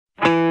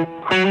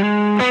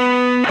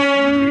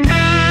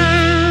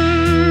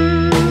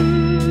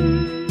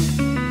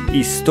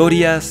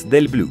Historias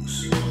del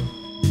blues.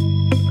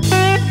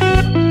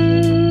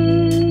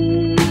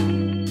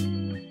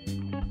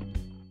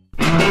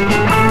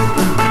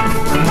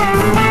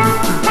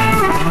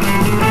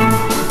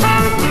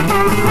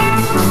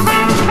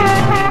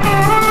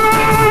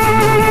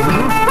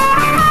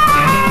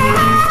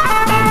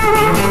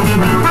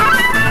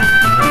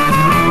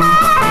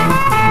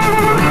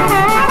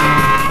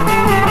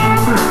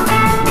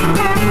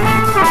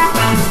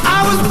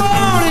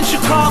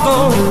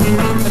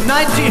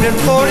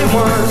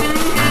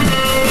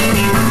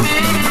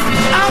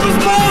 I was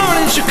born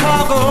in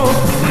Chicago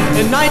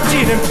in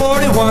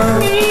 1941.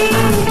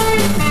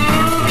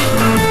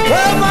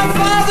 Well, my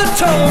father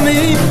told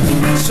me,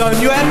 son,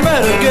 you had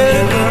better get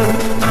it done.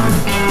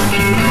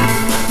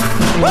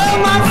 Well,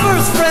 my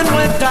first friend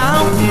went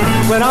down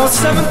when I was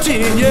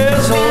 17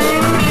 years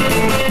old.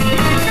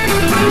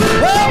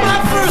 Well, my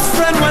first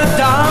friend went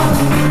down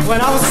when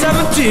I was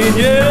 17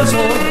 years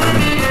old.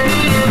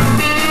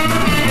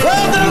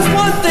 Well, there's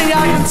one thing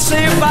I can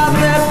say about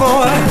that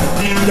boy,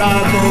 he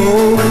died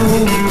old.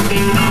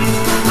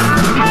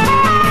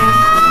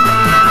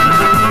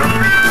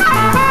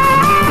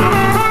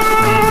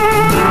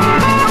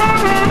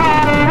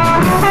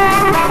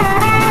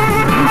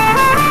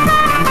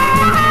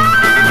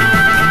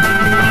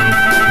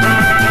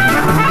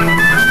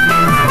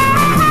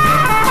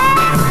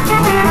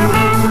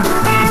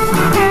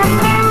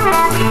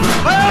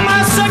 Well,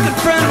 my second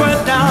friend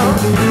went down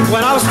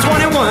when I was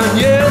 21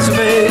 years of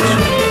age.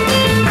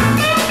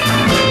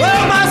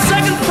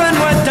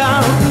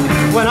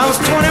 When I was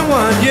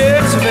 21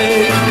 years of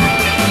age.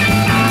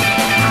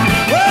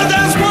 Well,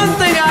 there's one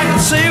thing I can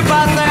say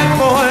about that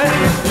boy,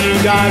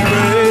 he got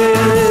great.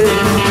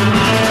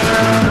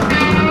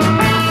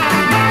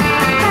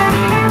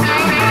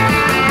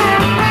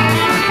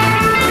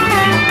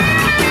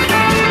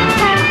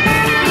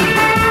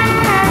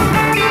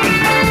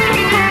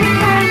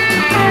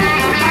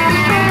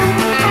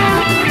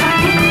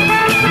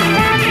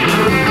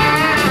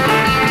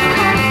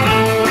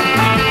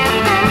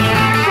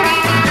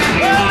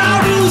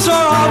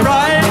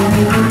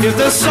 If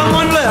there's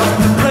someone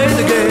left to play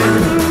the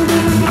game.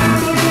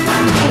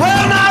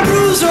 Well, now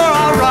rules are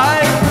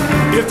alright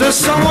if there's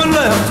someone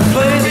left to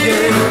play the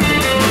game.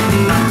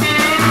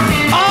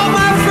 All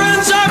my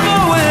friends are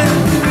going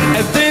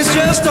and things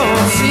just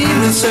don't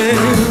seem the same.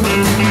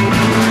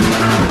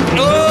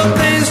 Oh,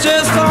 things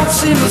just don't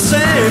seem the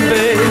same,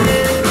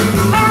 babe.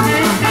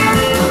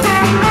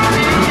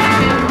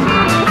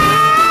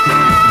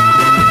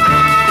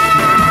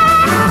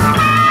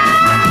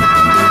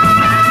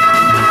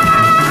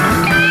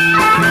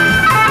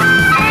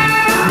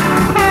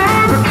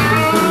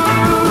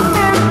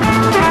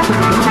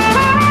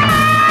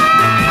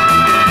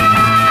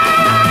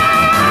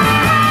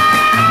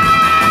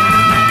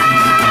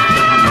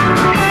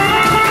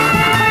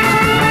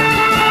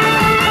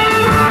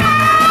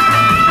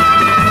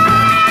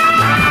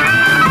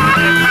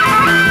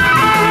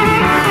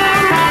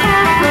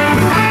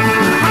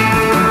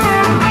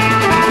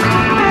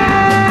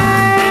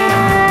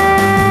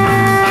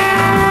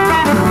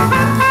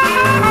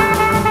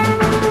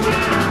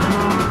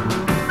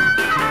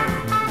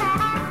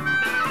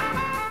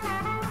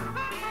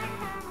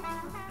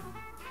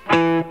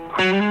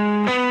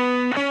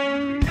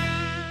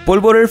 Paul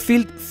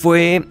Butterfield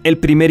fue el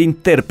primer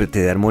intérprete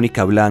de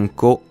armónica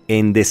blanco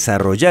en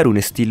desarrollar un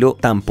estilo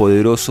tan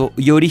poderoso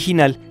y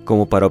original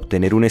como para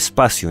obtener un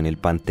espacio en el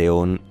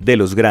panteón de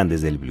los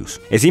grandes del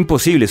blues. Es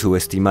imposible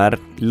subestimar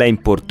la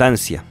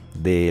importancia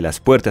de las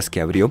puertas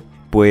que abrió,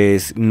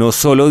 pues no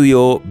solo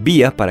dio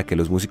vía para que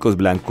los músicos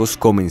blancos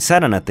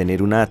comenzaran a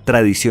tener una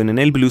tradición en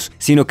el blues,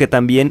 sino que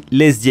también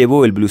les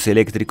llevó el blues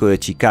eléctrico de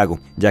Chicago,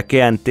 ya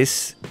que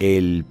antes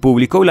el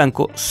público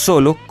blanco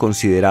solo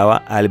consideraba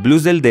al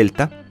blues del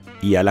Delta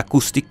y al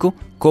acústico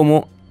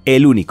como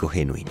el único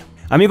genuino.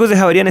 Amigos de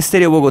Javeriana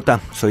Estéreo Bogotá,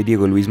 soy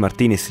Diego Luis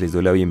Martínez, les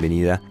doy la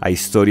bienvenida a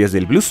Historias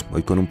del Blues,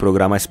 hoy con un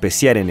programa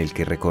especial en el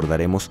que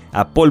recordaremos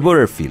a Paul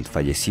Butterfield,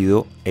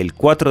 fallecido el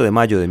 4 de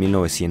mayo de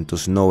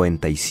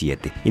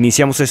 1997.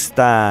 Iniciamos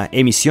esta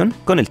emisión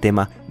con el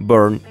tema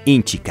Born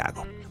in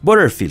Chicago.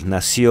 Butterfield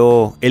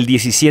nació el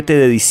 17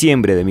 de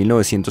diciembre de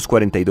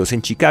 1942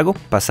 en Chicago,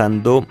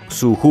 pasando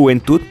su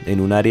juventud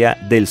en un área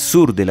del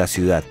sur de la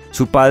ciudad.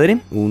 Su padre,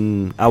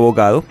 un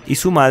abogado, y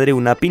su madre,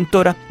 una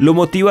pintora, lo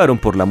motivaron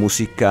por la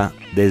música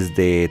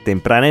desde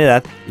temprana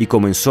edad y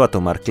comenzó a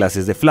tomar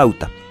clases de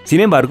flauta. Sin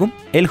embargo,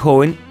 el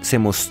joven se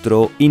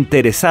mostró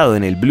interesado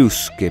en el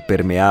blues que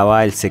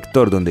permeaba el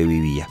sector donde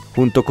vivía.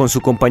 Junto con su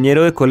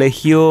compañero de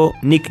colegio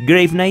Nick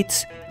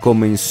Gravenights,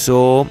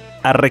 comenzó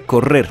a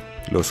recorrer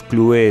los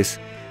clubes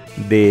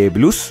de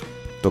blues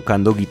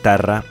tocando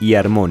guitarra y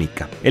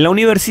armónica. En la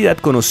universidad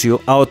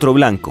conoció a otro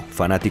blanco,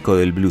 fanático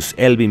del blues,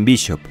 Elvin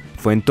Bishop.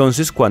 Fue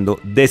entonces cuando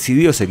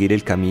decidió seguir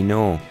el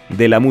camino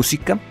de la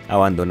música,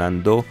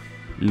 abandonando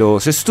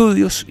los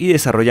estudios y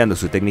desarrollando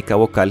su técnica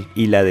vocal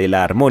y la de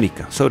la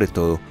armónica, sobre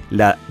todo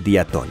la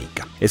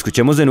diatónica.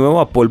 Escuchemos de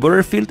nuevo a Paul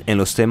Butterfield en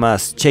los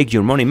temas Shake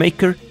Your Money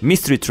Maker,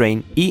 Mystery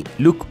Train y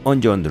Look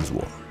on Yonder's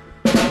Wall.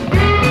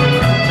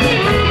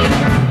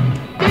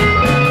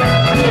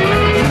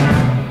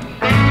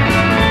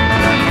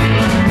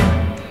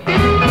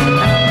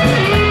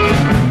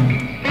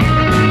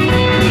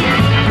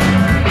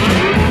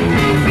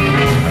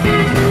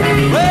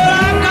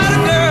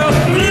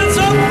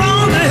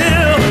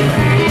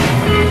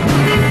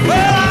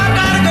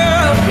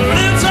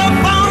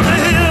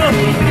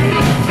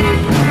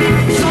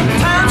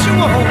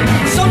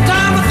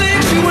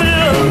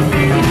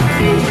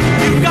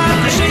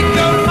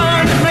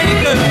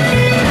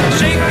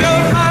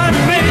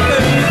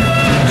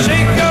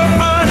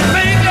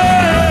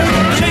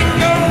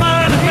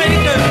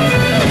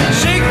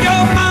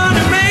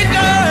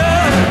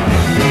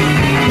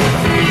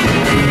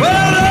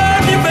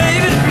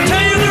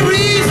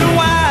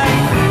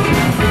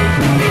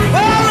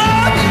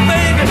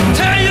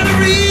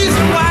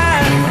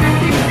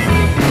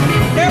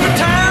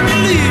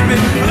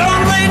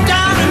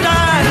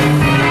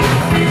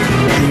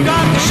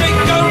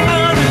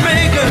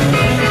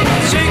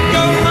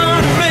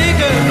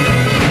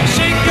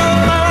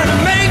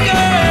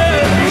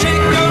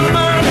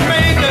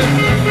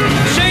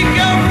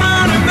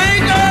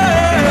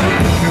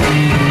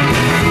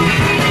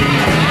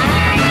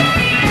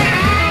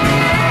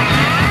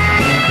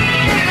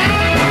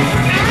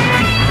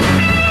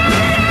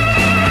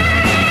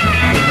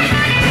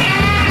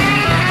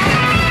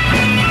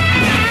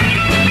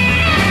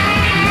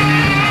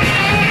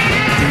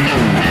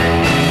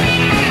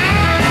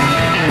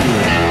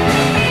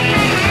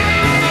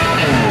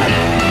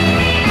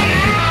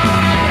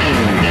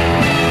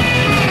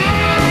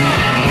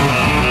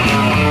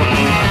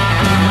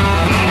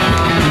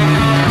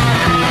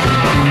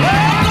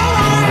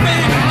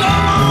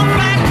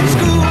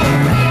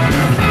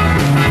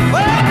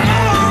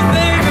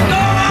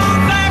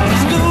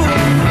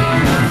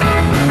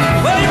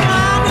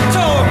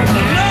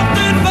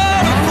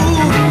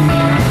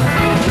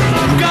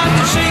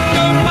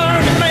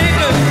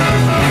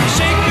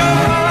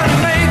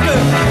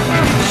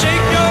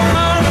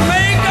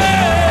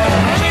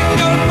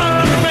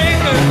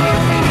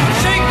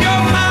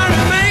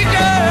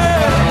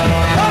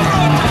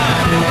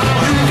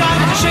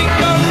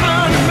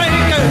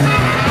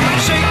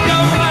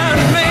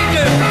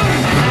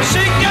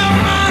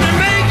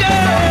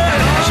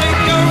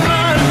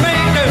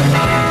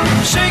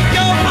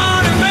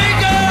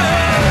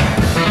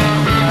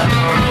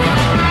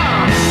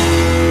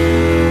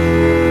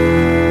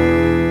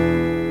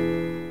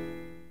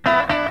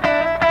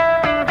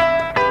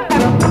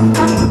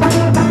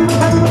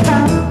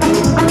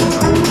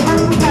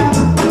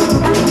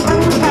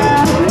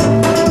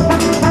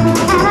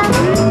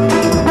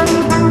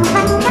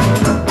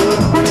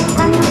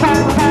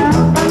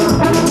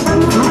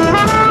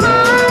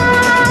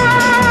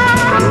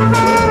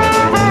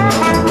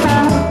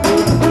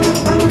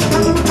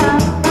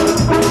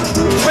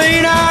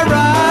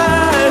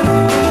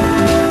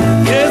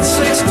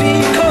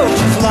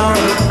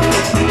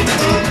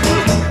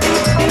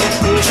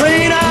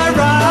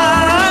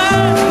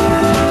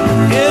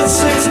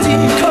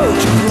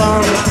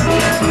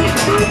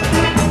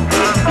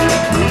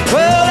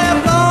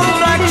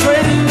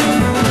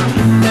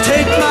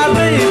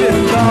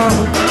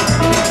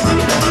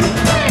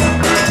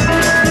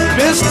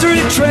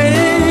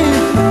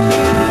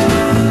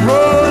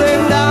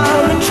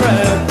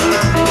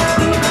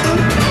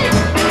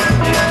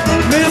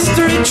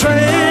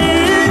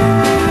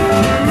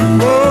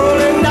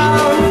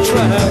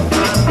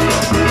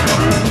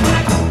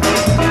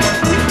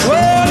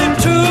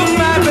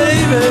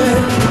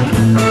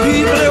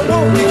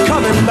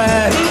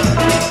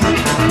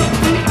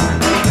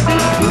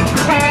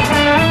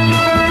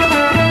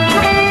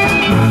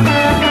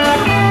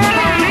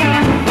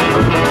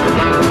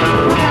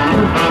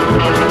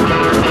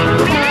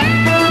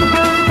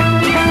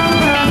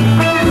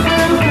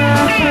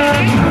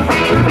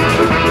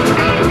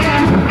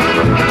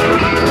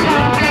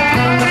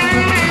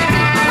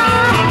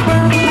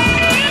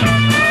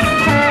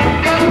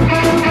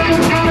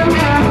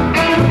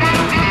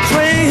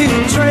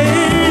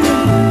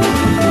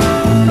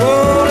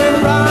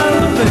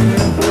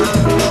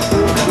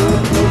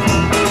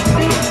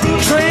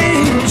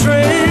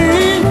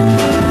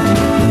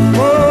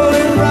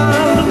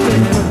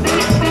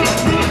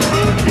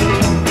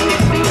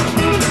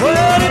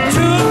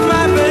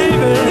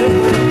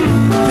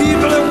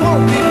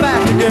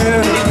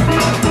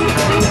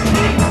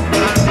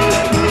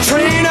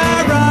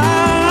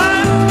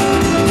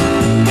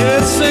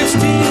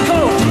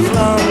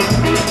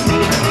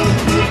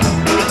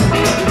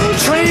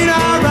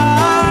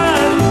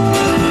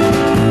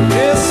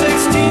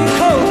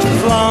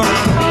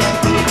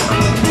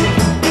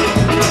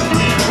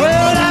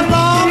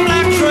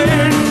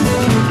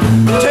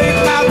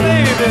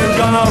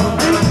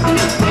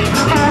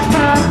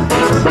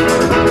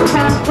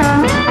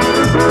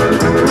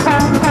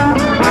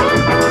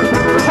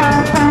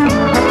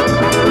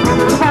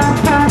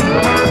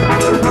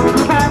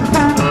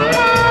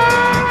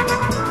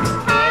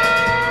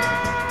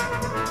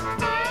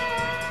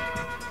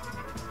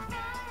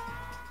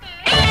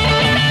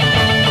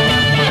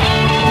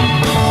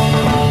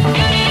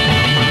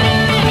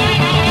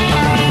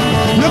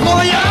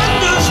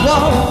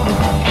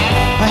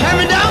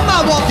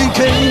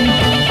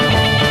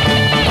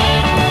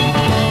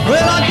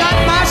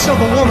 myself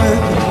a woman.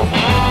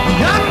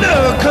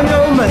 Yonder come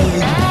your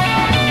maid.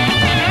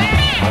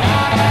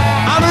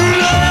 I'm in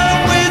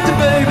love with you,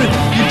 baby.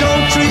 You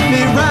don't treat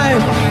me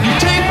right. You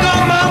take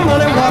all my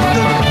money, walk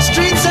the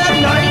streets at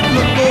night.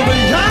 Look over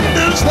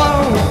yonder's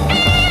wall.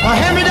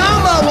 Hand me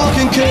down my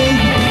walking cane.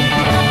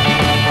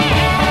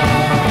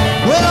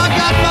 Well, I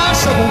got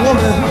myself a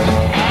woman.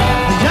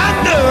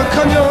 Yonder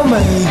come your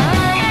maid.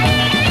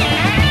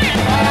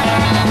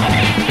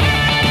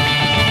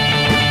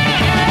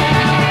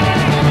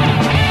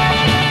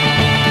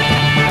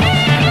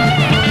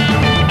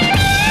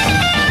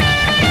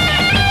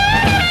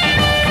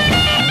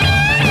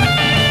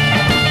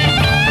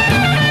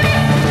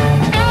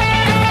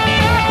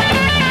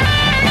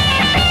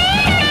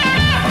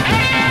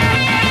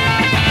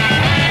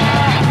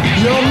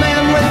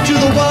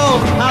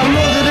 I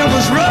know that it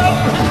was rough.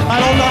 I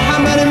don't know how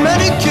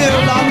many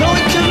killed. I know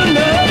he killed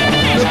enough.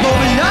 Look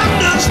over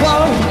yonder's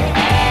wall.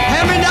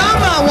 Hand me down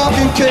my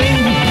walking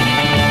cane.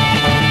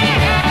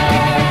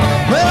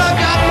 Well, I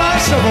got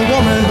myself a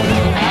woman.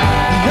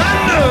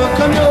 Yonder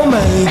come your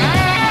maid.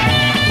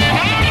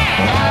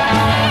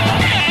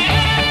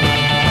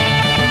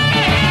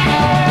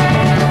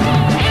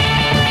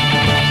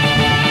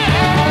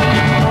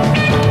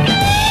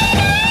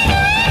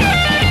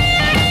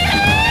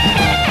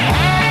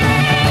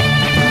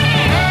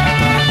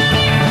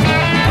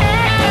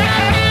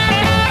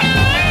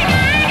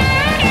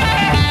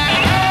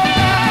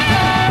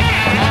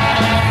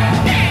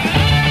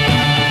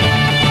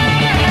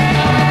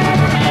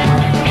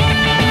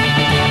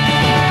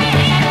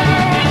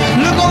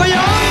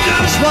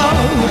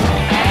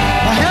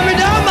 Hand me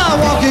down my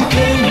walking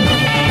cane.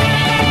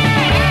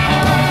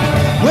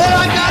 Well,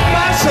 I got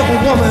myself a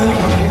woman.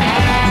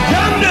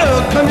 Yonder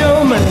come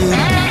your maid.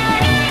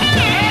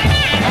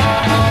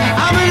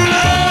 I'm in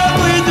love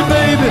with you,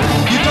 baby.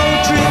 You don't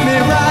treat me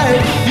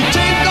right. You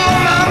take all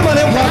my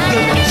money, walk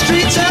the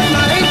streets at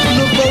night.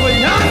 Look over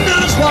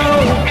yonder's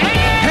wall.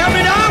 Hand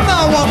me down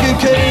my walking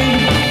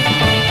cane.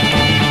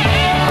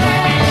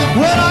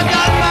 Well, I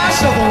got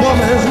myself a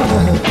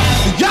woman.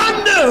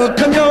 Yonder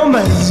come your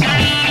maid.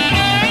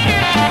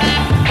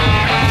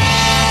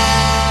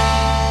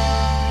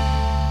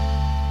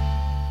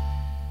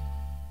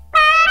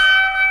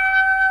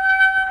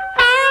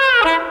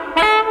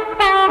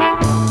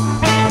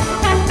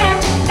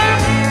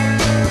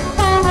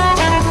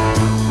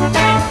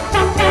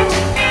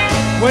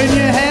 When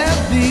you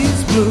have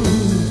these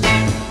blues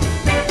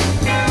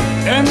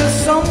and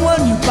there's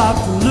someone you're about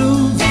to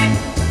lose,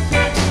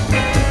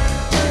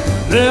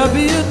 there'll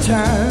be a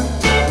time,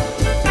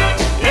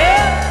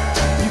 yeah,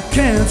 you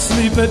can't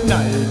sleep at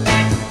night.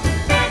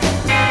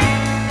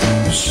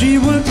 She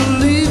would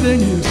believe in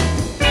you,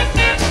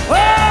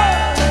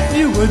 oh,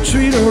 you would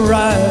treat her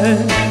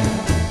right.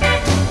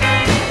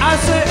 I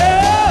say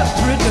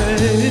every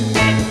day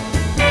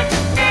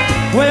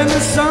when the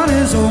sun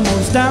is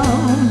almost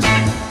down,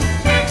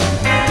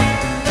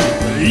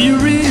 you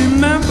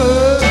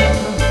remember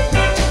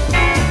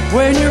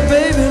when your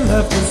baby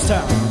left this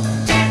town.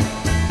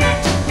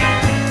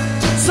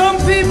 Some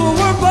people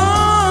were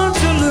born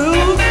to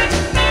lose,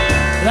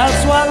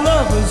 that's why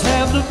lovers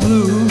have the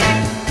blues.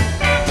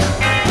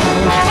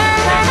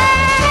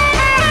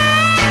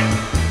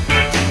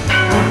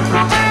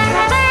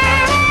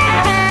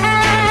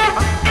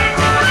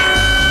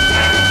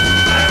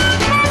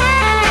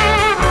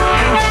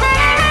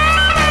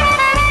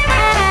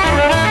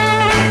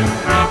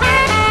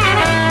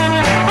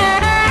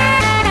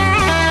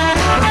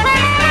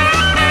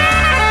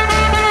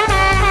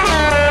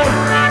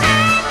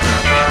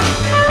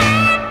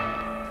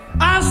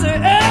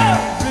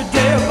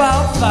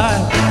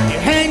 You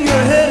hang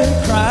your head and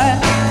cry.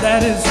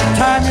 That is the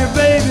time your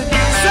baby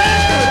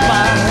said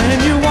goodbye.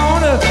 And you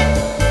wanna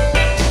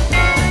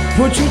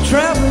put your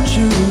traveling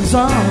shoes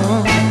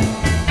on.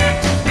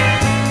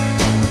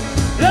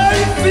 Now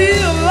you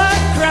feel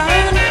like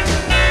crying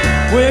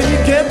when you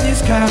get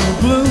these kind of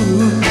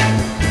blues.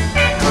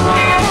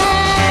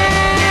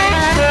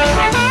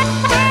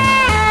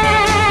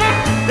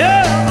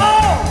 Yeah,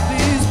 all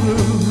these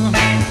blues.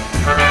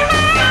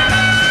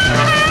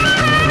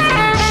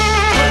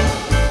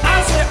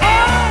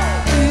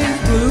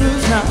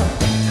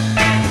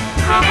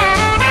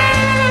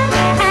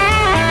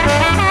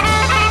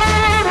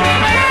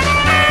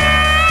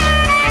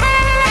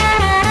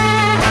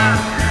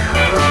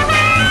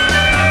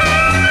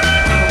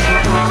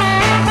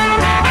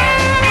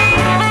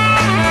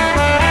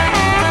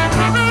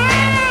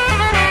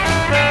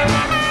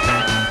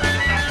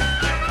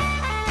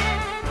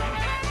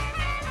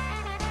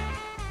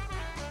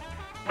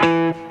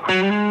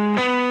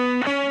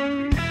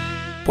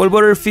 Paul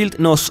Butterfield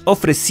nos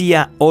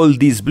ofrecía All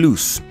These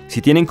Blues.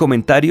 Si tienen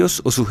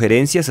comentarios o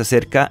sugerencias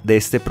acerca de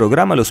este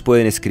programa, los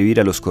pueden escribir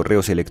a los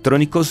correos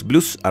electrónicos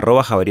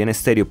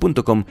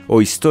blues@javarianestereo.com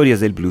o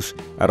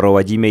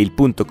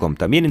historiasdelblues@gmail.com.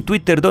 También en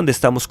Twitter, donde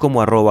estamos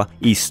como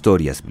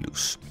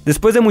 @historiasblues.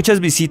 Después de muchas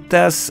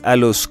visitas a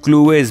los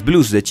clubes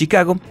blues de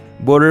Chicago,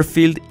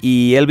 Butterfield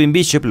y Elvin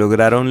Bishop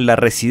lograron la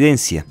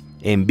residencia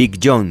en Big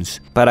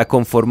John's. Para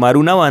conformar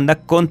una banda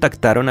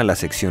contactaron a la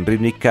sección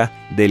rítmica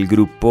del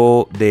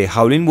grupo de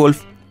Howlin'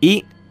 Wolf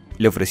y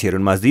le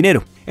ofrecieron más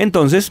dinero.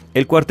 Entonces,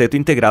 el cuarteto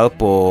integrado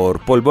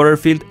por Paul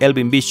Butterfield,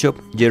 Elvin Bishop,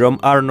 Jerome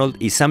Arnold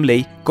y Sam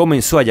Lay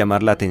comenzó a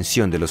llamar la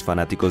atención de los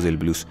fanáticos del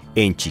blues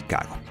en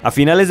Chicago. A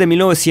finales de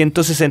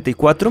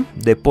 1964,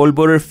 The Paul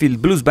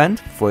Butterfield Blues Band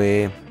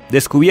fue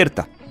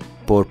descubierta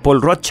por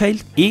Paul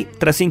Rothchild y,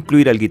 tras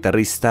incluir al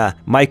guitarrista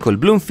Michael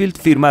Bloomfield,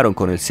 firmaron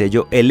con el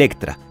sello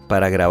Elektra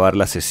para grabar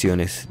las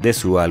sesiones de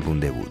su álbum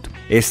debut.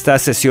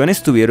 Estas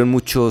sesiones tuvieron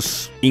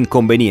muchos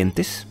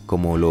inconvenientes,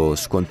 como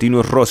los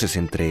continuos roces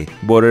entre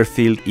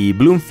Butterfield y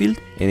Bloomfield,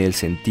 en el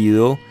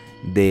sentido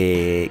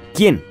de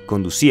quién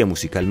conducía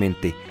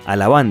musicalmente a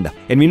la banda.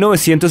 En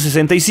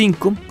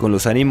 1965, con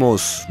los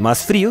ánimos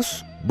más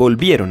fríos,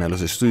 volvieron a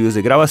los estudios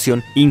de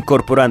grabación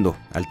incorporando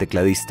al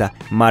tecladista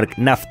Mark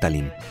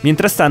Naftalin.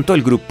 Mientras tanto,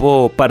 el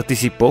grupo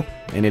participó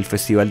en el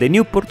Festival de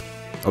Newport,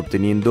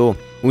 obteniendo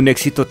un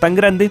éxito tan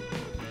grande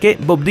que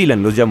Bob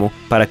Dylan los llamó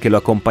para que lo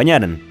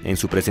acompañaran en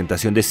su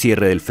presentación de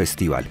cierre del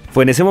festival.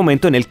 Fue en ese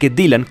momento en el que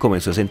Dylan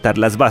comenzó a sentar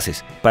las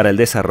bases para el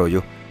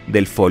desarrollo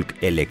del folk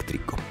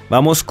eléctrico.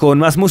 Vamos con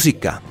más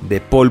música de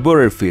Paul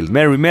Butterfield,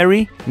 Mary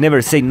Mary,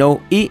 Never Say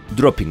No y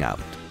Dropping Out.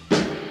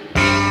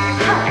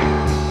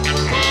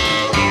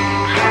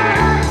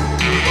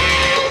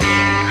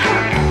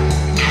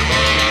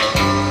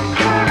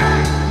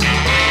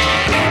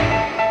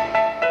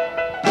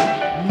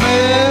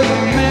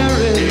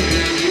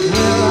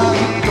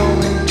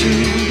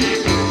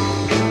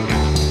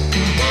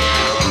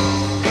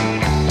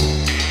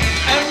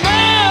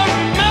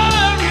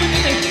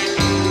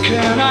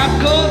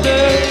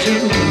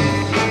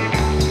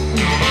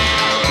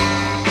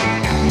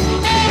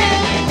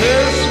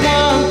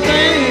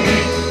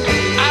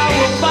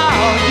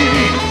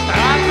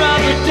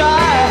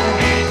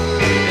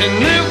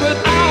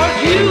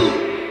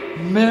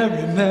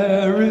 Mary,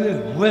 Mary,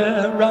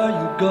 where are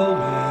you going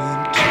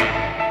to?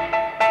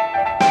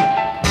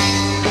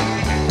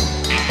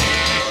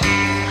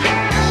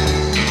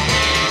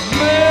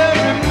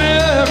 Mary,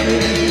 Mary,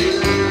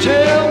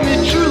 tell me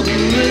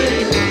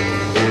truly,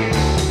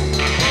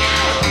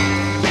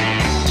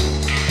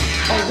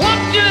 what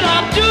did I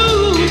do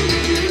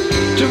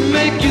to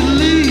make you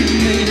leave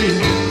me?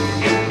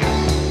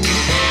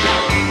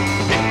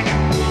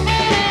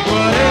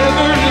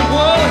 Whatever it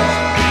was,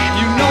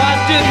 you know I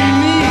didn't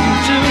mean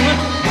to.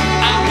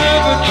 I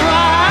never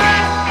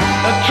tried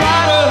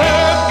to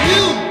hurt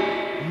you.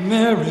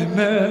 Mary,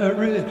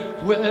 Mary,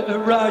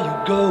 where are you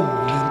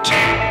going to?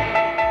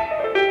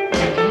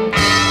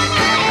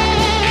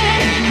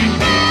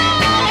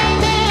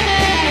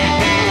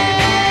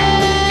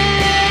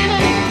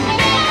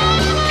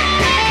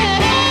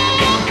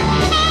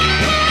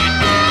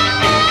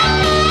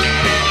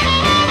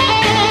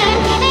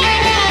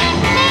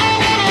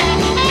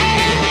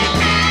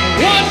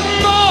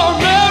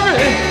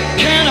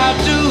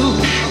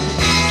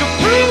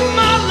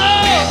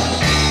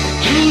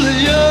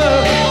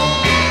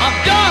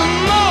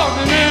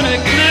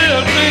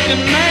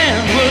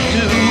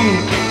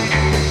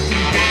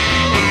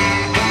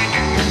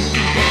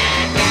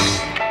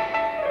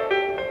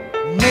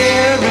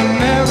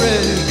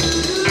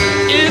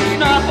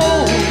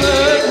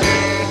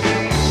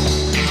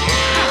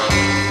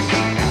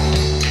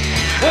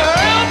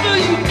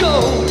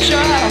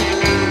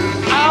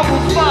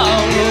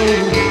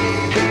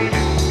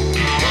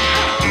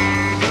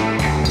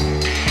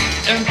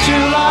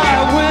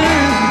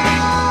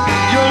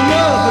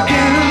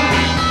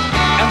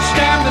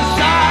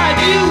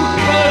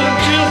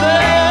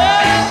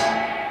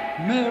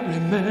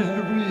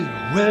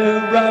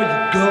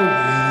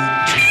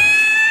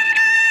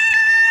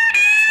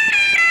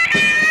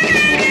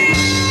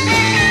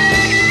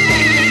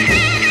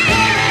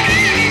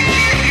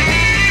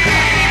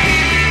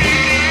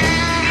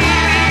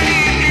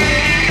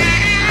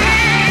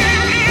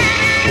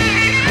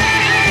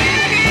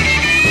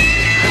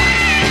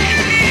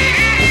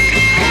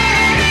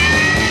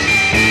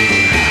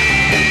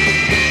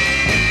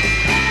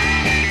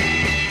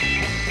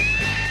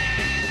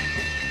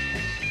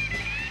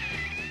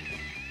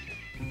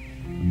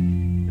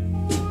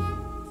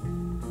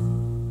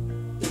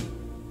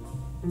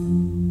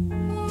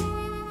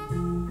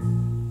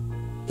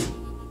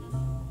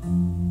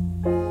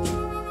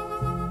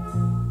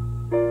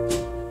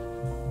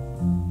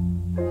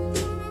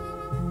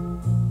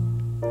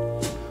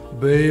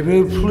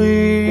 Baby,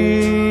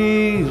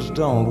 please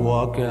don't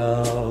walk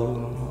out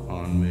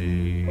on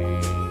me.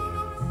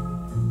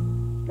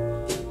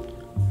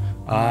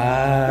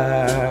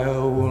 I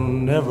will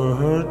never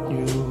hurt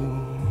you.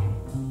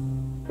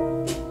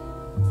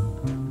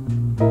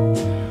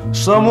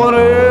 Someone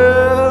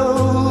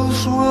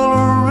else will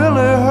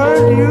really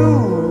hurt you.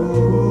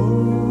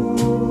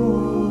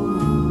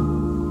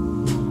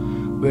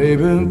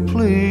 Baby,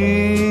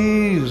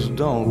 please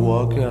don't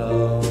walk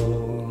out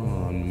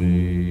on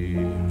me.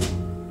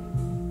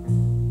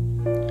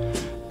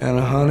 And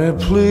honey,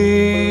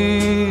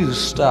 please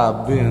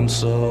stop being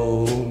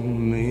so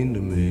mean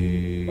to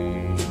me.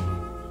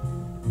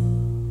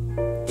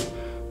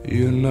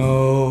 You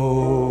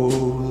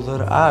know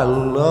that I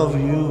love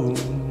you.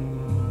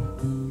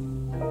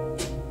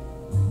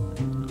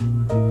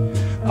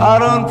 I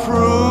done prove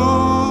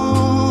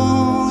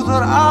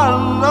that I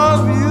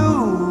love you.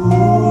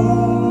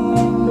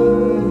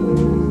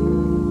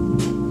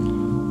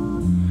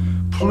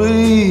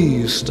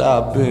 Please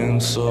stop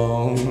being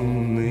so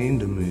mean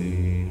to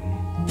me.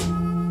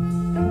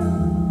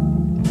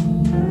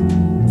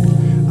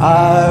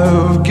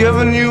 I've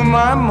given you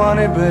my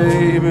money,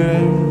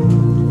 baby,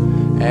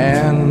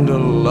 and a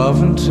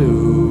loving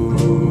too.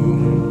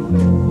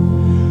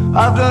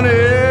 I've done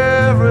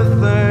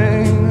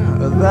everything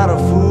that a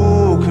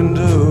fool can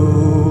do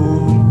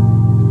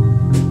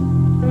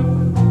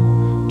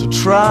to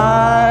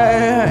try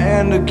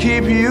and to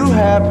keep you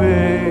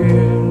happy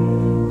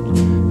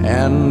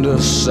and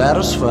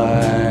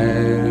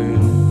satisfied.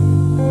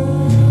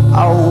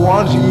 I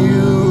want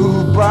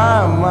you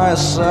by my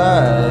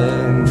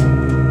side.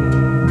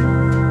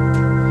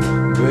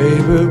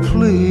 Baby,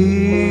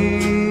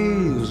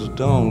 please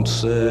don't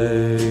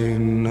say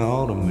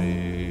no to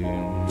me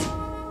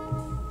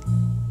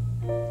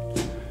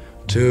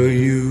till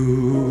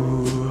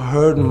you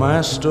heard my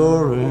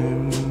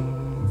story.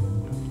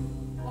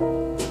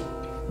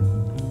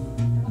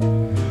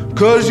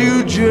 'Cause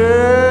you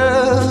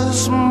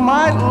just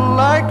might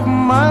like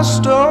my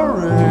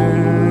story.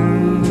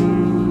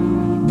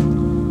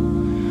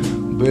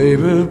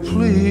 Baby,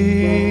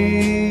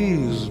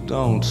 please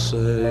don't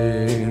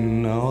say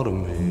no to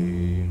me.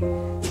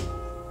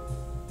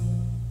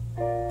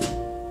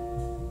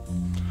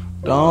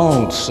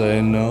 Don't say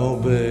no,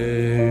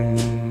 babe.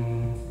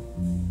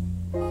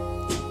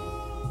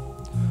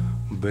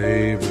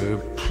 Baby,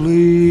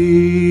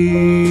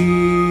 please.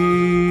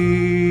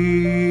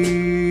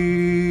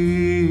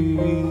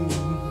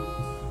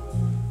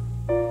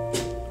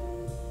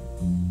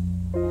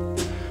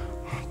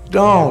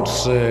 Don't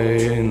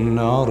say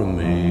no to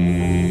me.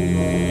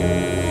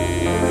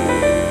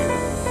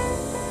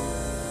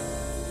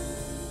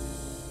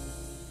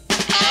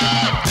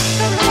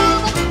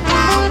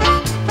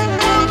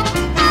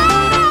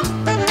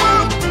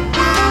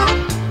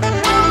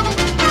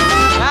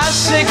 I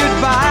say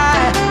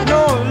goodbye,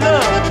 no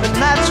love, and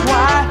that's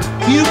why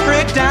you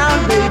break down,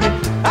 baby.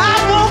 I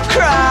won't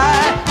cry.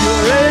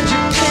 You're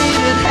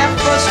educated, half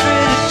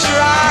frustrated,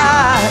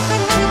 try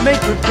to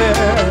make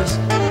repairs.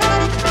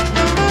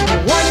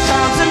 One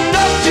time's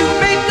enough to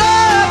make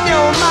up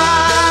your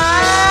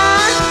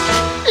mind.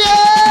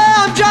 Yeah,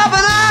 I'm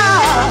dropping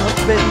out,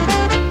 baby.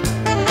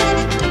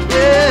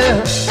 Yeah,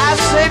 I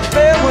say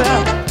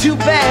farewell. Too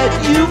bad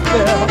you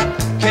fell.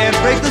 Can't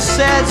break the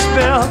sad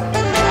spell.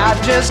 I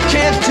just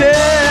can't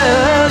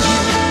tell you.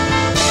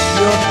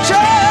 Your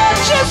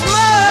touch is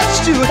much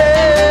too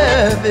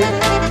heavy.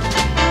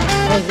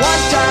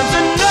 One time's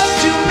enough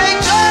to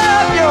make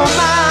up your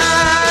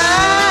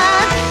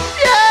mind.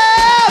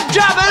 Yeah, I'm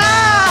dropping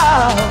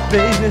out,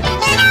 baby.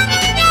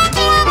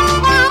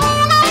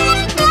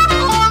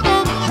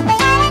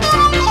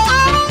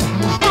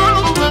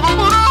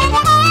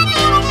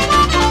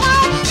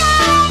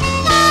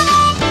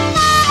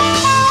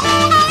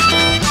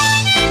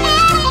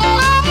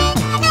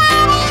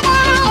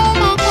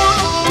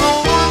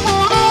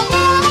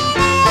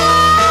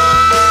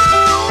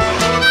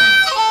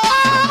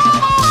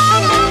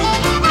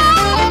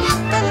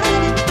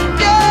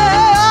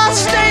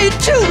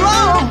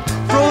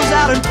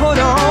 And put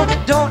on,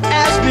 don't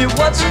ask me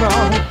what's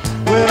wrong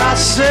when I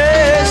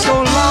say so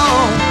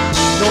long.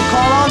 Don't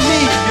call on me,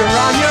 you're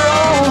on your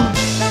own.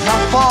 Now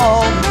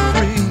fall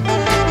free.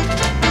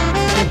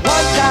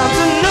 One time's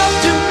enough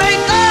to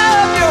make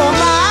up your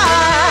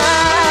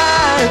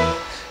mind.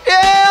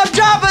 Yeah, I'm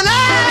dropping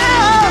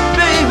out,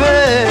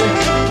 baby.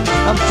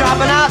 I'm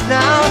dropping out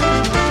now.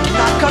 I'm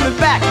not coming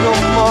back no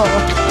more.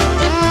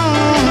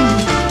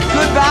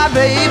 Goodbye,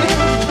 baby.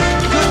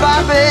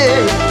 Goodbye,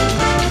 baby.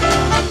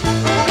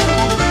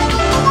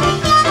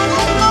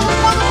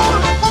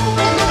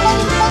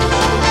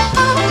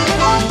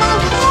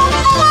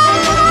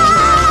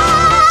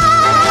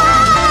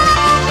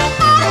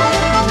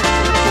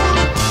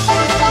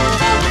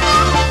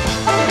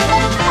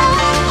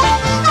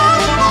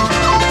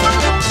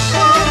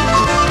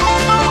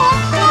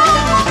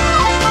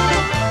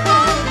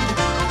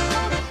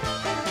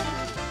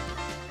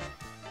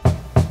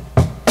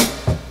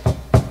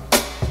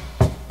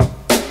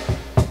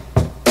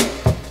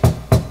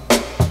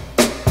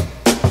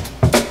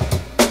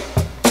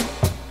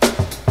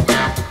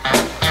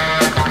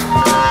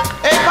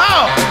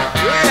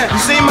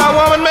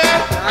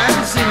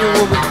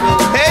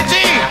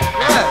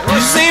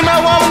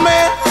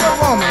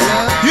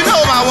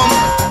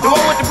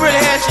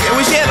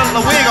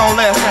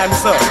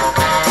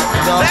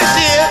 Last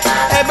year,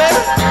 hey baby,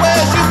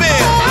 where's you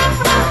been?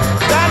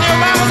 Down to your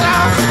mama's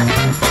house?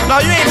 No,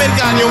 you ain't been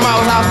down to your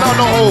mama's house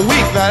no whole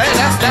week. Now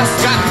that's got to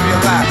be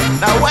a lie.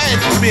 Now where have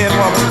you been,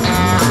 woman?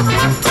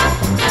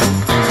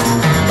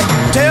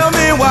 Tell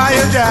me why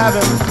you're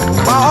driving.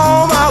 Why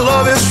all my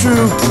love is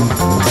true.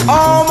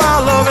 All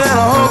my loving and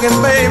a hugging,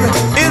 baby,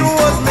 it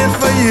was meant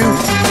for you.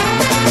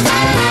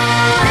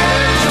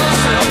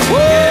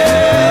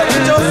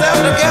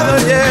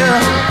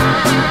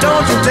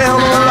 Don't you tell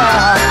no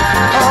lie.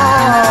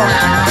 Oh,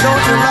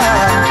 don't you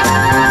lie.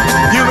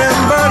 You've been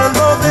burning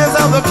both ends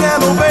of the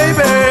candle,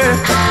 baby.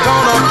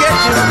 Gonna get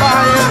you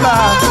by and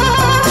by.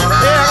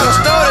 Yeah, I got a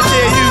story to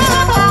tell you.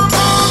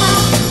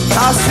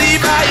 I see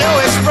by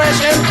your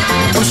expression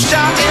of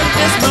shock and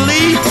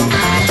disbelief.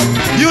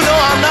 You know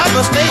I'm not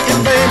mistaken,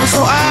 baby,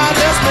 so I'll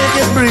just make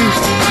it brief.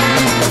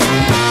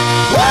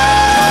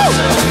 Whoa!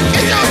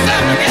 Get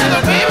yourself together,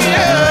 baby,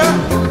 yeah.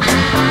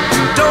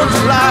 Don't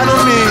you lie to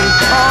me.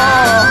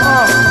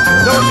 Oh,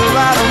 don't you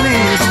lie to me.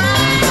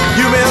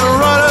 You've been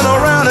running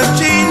around and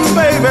cheating,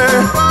 baby.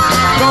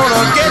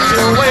 Gonna get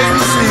you, wait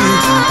and see.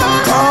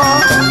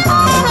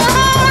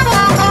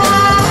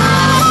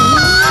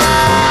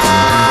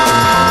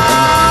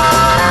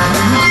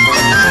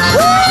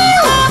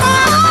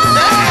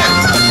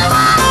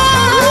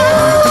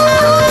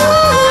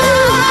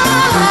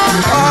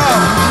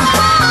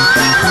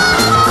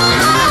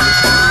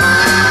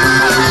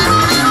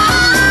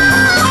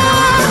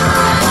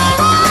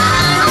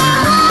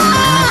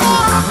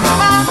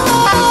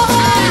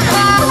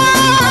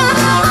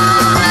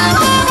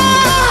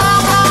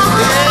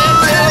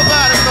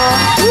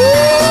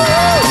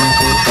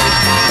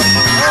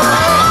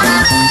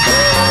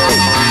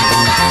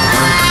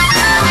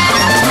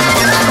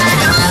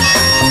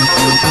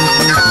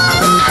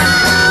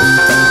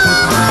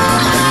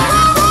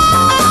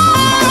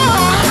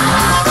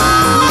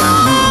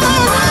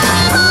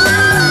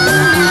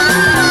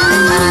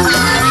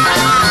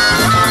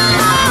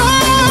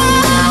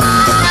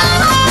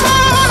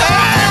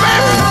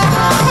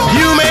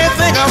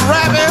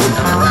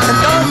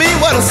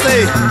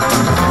 Say,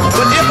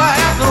 but if I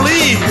have to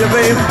leave you,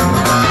 baby,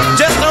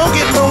 just don't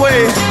get in the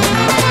way.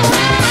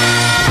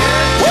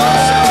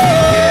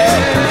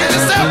 Get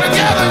yourself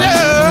together,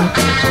 yeah.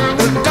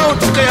 Don't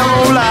you tell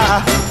no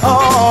lie.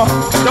 Oh,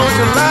 don't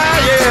you lie,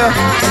 yeah.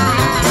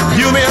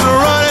 You've been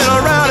running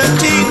around and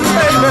cheating,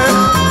 baby.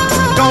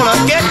 Gonna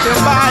get you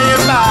by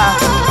and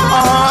by.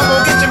 I'm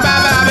gonna get you by,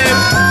 baby.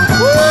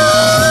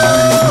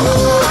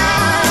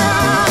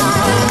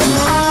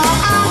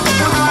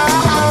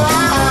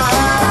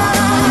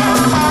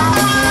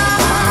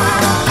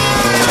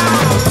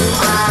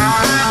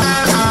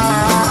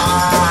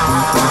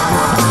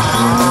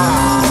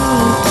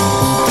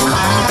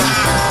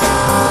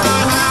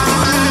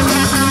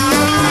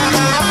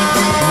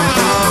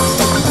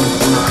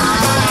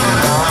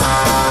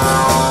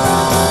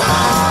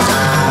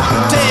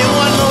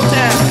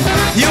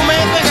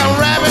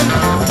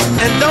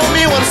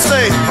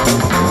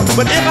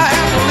 But if I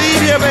have to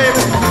leave here,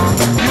 baby,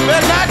 you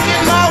better not get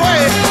in my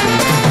way.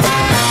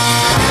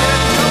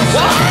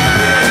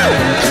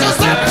 Get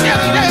yourself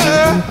together,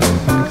 yeah.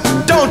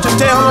 Don't you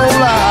tell no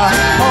lie.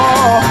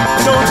 Oh,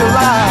 don't you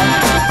lie.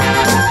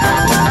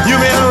 You've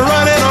been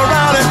running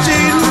around and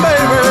cheating,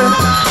 baby.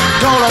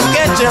 Gonna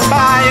get you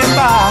by and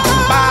by.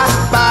 Bye.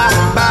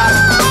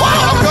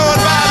 I'm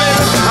going by,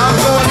 baby. I'm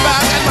going by.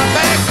 Got my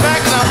bags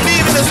packed and I'm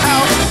leaving this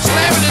house.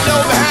 Slamming the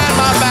door behind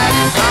my back.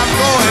 I'm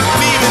going,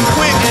 leaving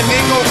quick and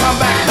ain't gonna come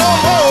back no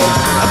more.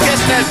 I'm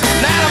catching that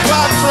 9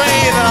 o'clock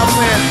train and I'm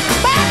saying,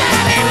 bye,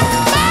 baby,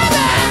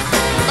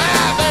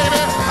 bye, baby,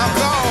 I'm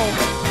gone.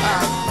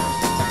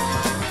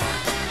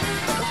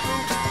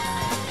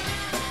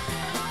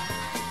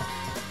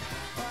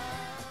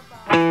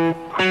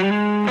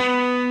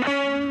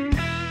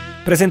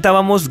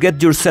 Presentábamos Get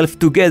Yourself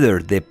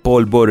Together de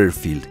Paul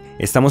Butterfield.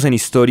 Estamos en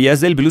Historias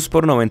del Blues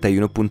por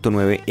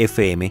 91.9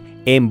 FM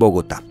en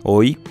Bogotá.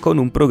 Hoy con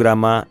un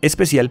programa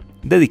especial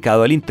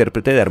dedicado al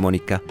intérprete de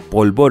armónica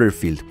Paul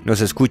Butterfield.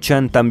 Nos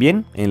escuchan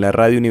también en la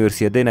Radio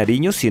Universidad de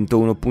Nariño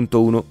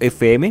 101.1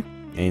 FM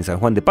en San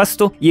Juan de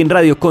Pasto y en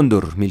Radio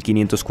Cóndor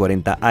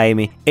 1540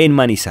 AM en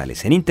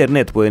Manizales. En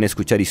internet pueden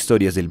escuchar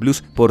Historias del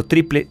Blues por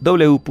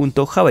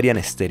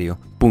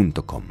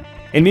www.javerianestereo.com.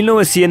 En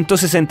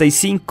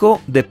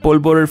 1965, The Paul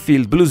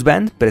Butterfield Blues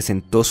Band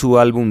presentó su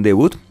álbum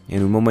debut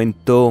en un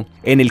momento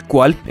en el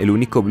cual el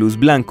único blues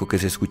blanco que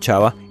se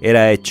escuchaba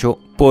era hecho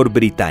por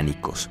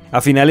británicos. A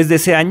finales de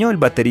ese año, el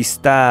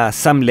baterista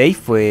Sam Lay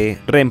fue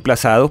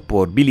reemplazado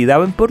por Billy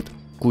Davenport,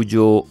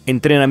 cuyo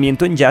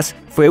entrenamiento en jazz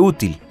fue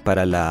útil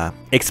para la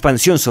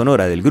expansión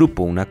sonora del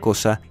grupo, una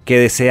cosa que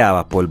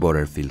deseaba Paul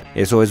Butterfield.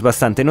 Eso es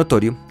bastante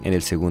notorio en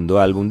el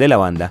segundo álbum de la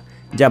banda,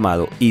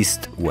 llamado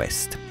East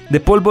West. The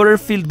Paul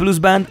Butterfield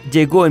Blues Band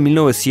llegó en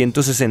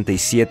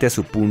 1967 a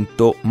su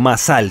punto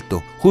más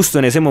alto. Justo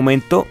en ese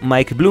momento,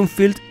 Mike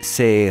Bloomfield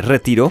se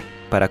retiró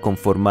para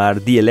conformar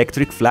The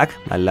Electric Flag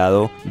al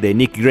lado de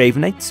Nick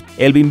Gravenites.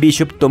 Elvin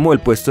Bishop tomó el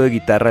puesto de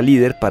guitarra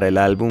líder para el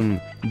álbum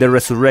The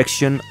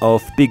Resurrection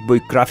of Big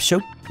Boy Craft,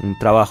 un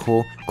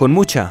trabajo con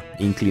mucha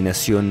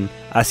inclinación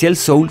hacia el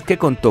soul que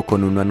contó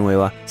con una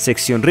nueva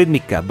sección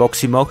rítmica,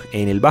 Boxy Mogg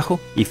en el bajo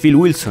y Phil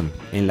Wilson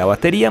en la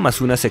batería,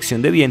 más una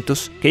sección de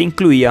vientos que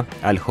incluía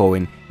al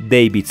joven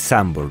David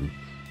Sanborn.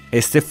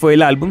 Este fue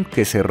el álbum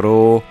que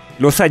cerró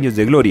los años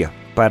de gloria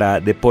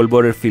para The Paul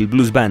Butterfield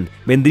Blues Band.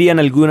 Vendrían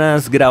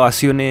algunas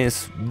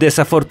grabaciones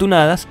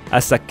desafortunadas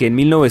hasta que en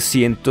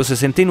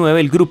 1969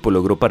 el grupo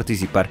logró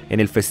participar en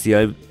el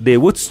Festival de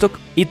Woodstock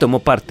y tomó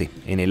parte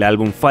en el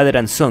álbum Father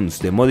and Sons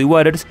de Muddy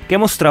Waters, que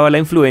mostraba la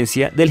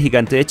influencia del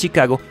gigante de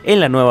Chicago en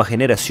la nueva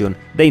generación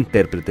de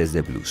intérpretes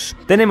de blues.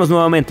 Tenemos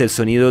nuevamente el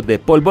sonido de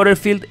Paul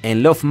Butterfield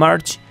en Love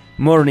March,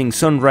 Morning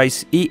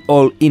Sunrise y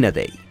All in a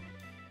Day.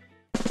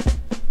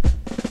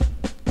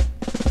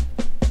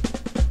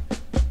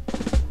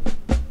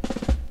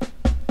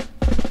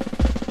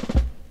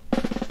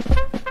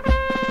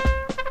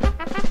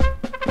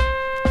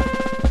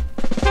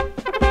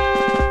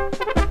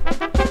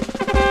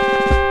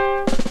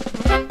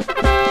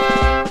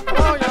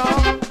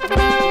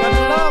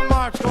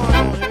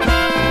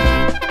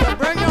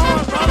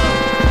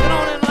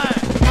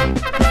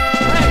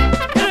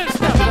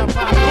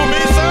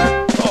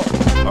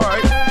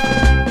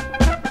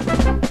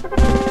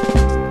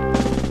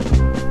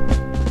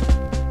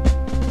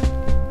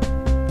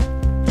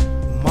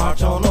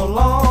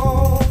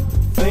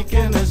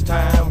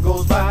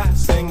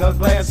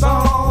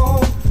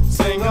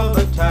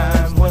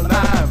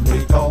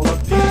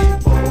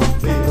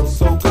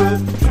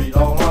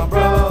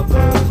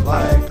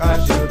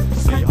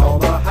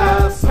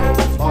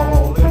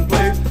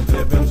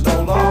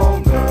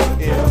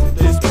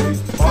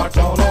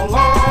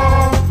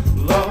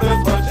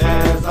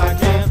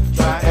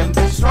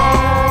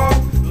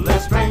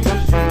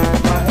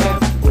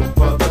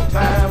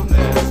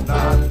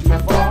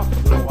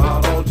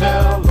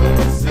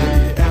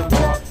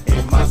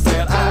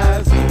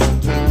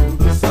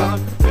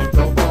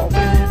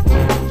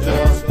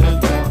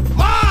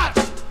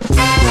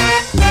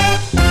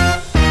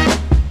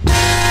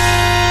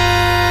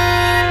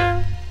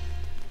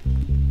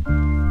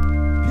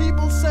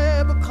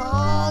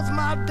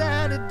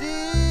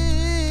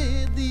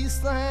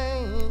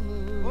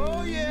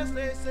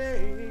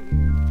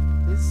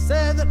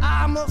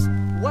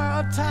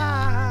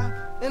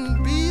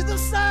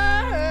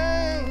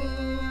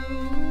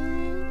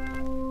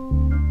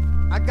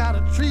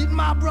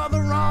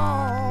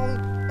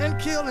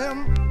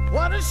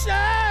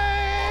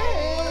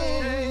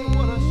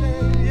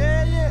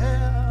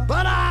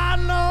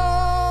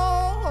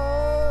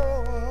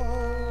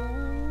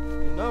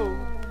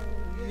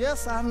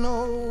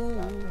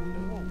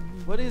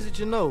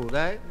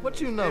 What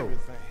you know?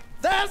 Everything.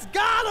 There's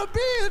gotta be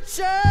a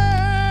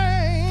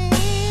change.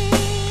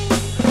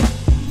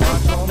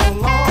 March on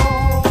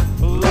along,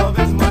 love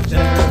as much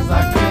as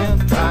I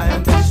can, try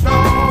and be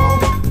strong.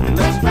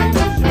 Let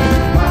strangers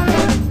use my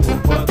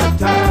hand, but the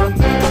time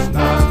is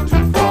not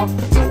too far.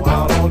 So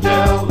out on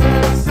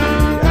jealousy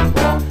and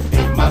war,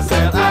 aim my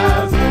sad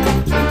eyes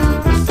into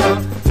the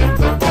sun. Think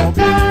of all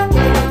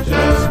people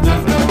just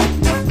as one.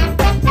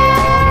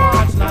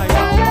 March now,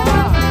 y'all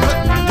march.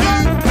 1,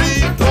 2,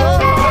 3,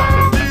 4.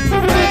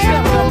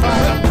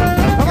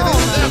 Come on,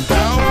 step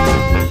down.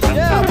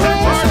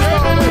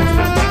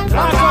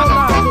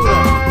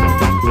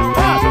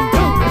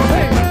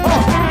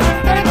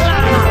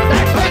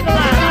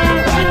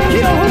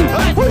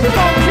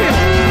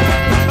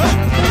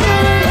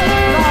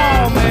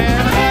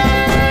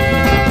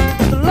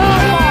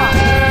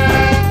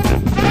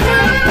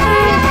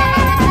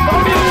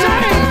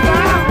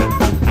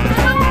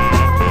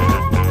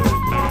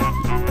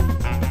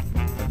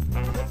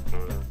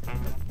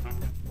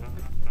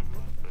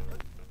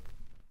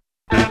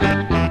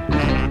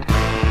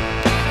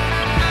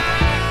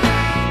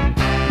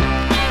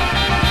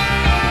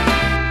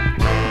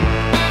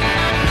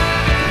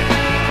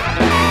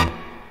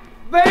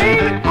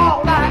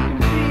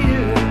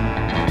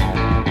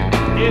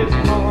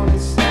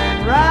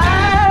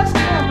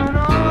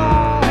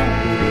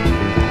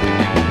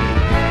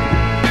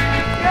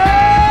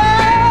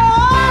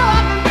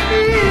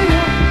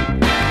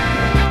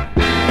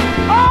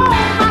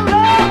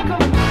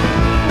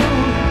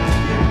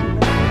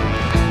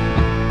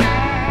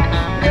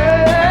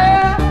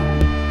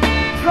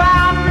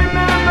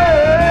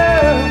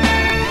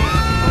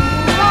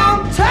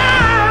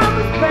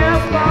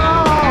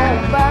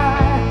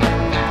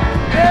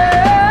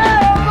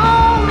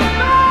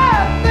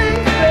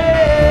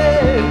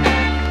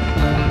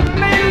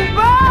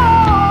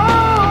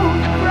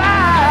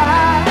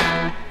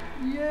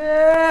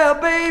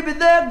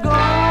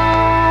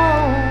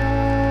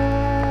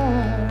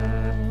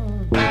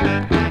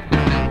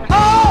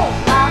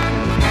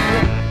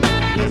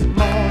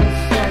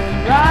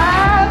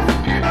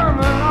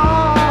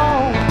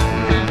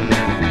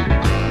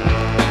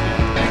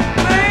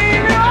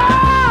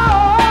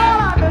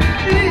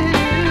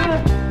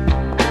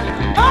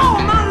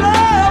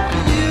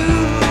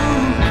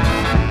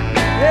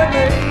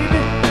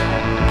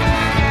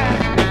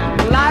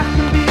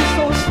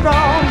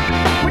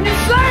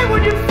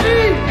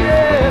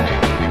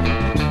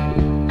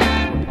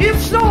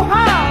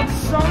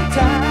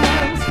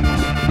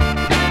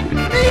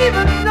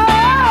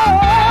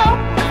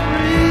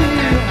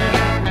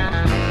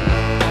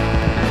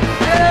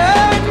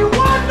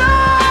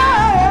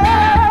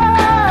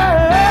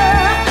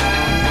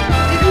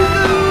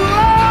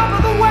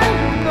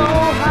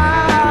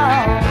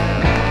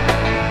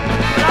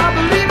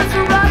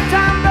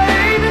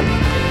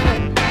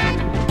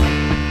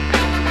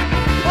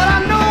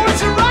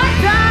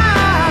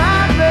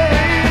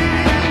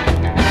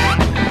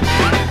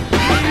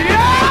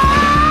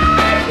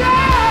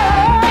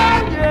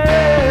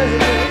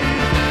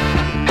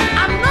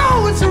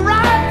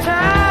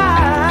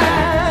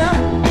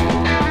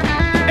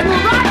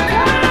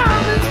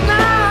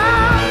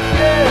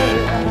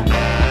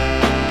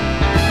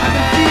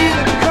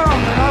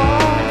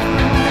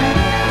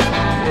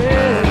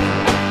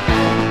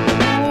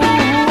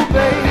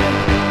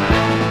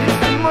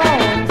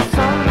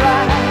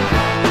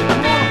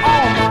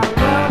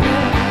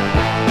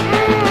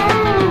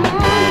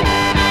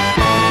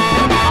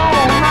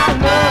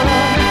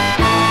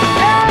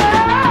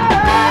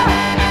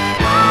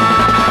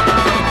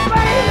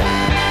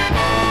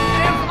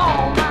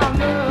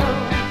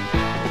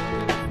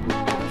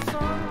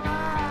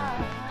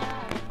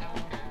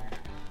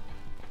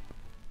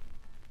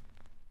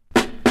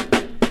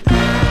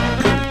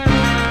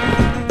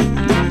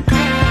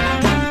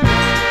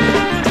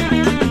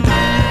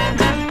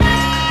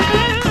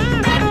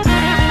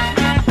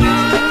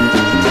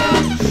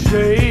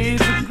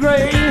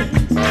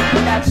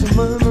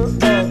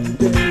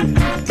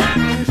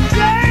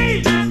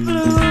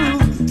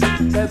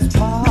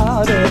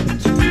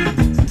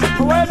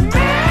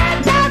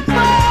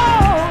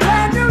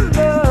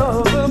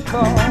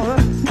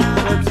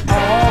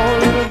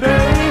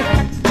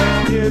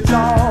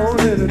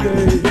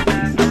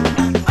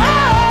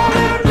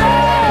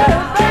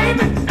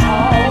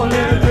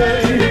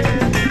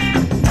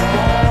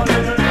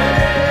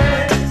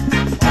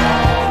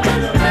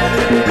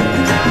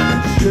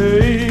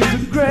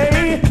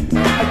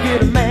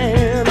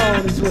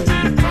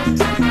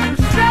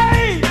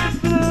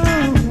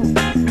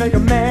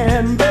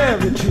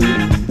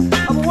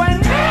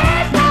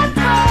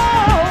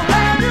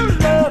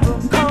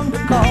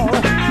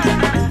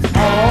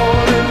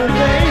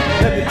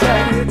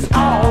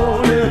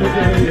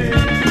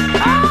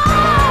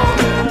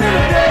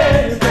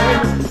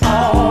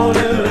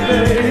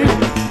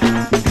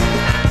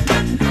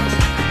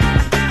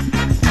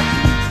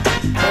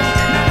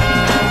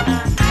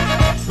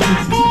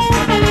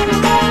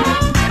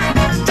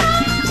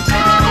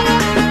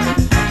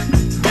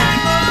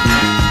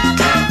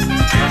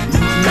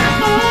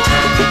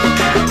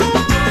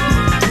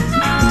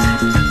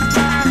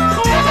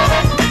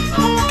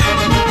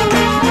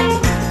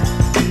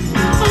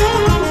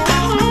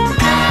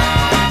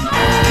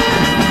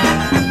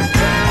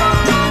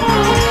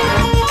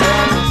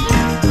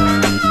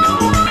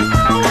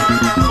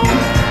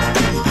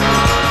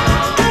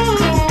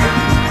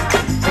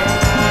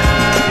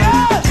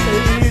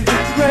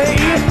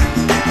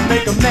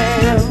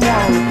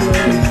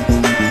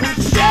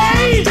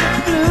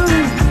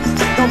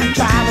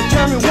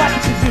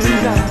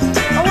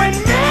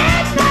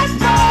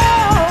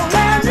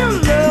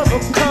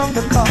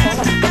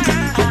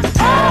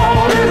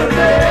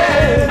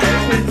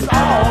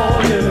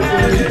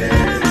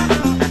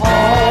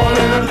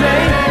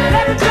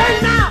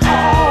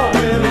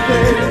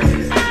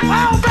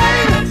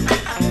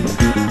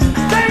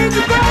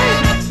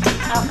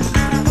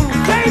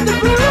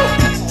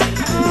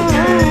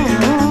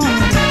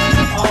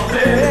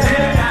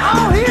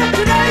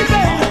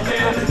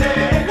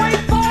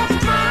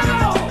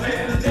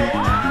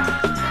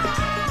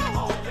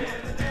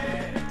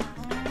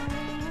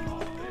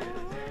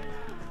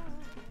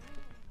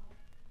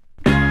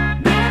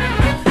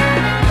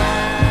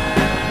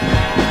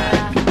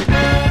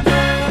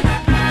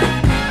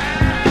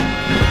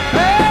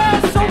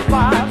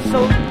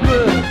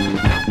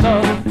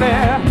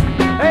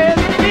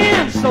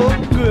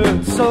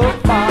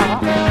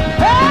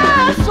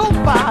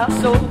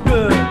 so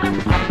good.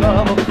 Our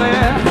love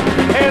affair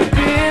has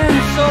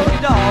been so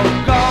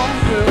doggone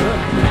good.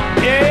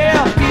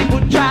 Yeah,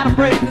 people try to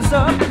break us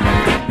up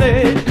if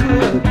they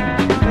could.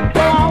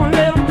 Go on,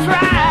 let them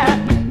try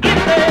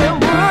if they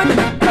would.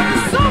 But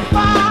it's so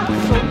far,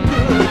 so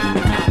good.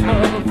 Our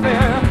love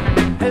affair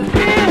has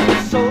been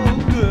so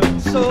good,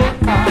 so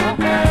far.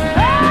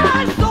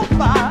 Ah, so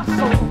far,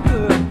 so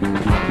good.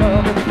 Our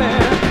love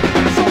affair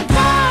so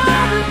far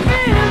has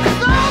been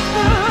so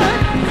good.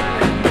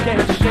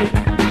 Can't shake,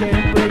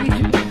 can't break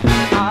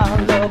our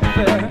love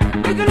affair.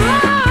 You can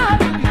lie,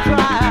 you can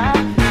try.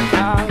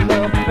 Our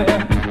love affair,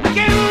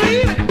 can't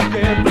leave it,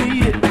 can't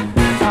bleed it.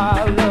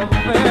 Our love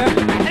affair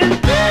has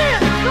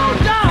been so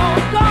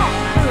doggone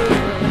good.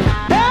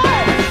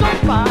 Hey, so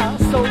far,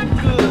 so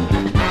good.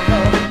 Our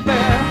love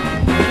affair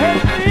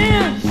has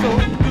been so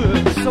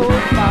good, so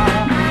far.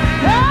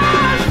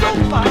 Hey, so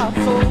far,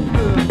 so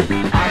good.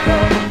 Our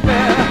love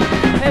affair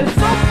has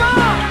so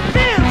far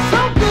been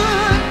so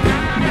good.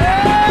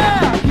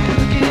 Yeah,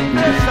 you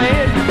can say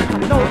it. I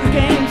know the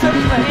games are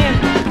playing.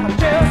 I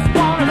just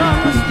want it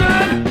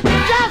understood.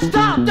 Just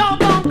how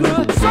doggone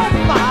good. So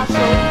far,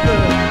 so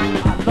good.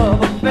 Our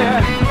love affair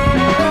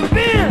has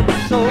been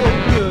so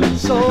good,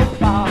 so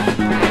far.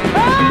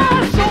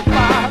 Ah, so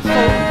far,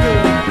 so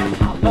good.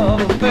 Our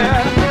love affair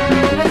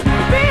has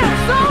been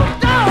so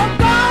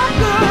doggone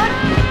good.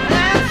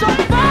 And so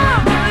far,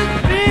 it's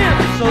been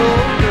so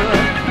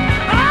good.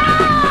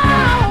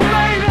 Oh,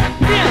 baby,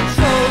 been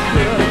so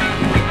good.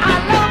 Our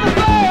love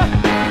affair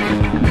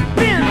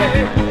been,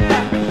 baby,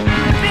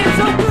 been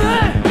so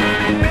good.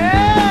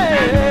 Yeah,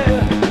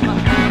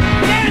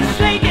 can't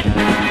shake it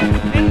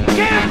and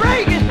can't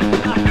break it.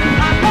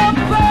 Our love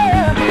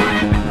affair,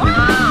 oh,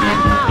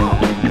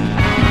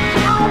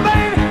 oh,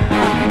 baby,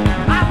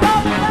 our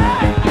love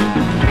affair,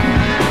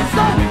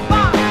 so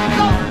far,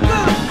 so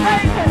good,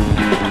 baby.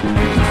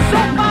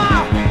 So far,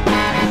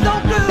 so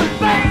good,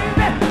 baby.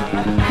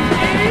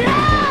 Yeah,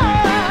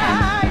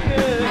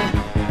 yeah.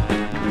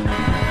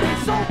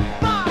 So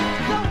far,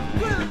 so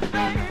good,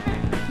 baby.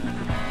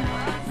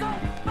 So far, so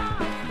good,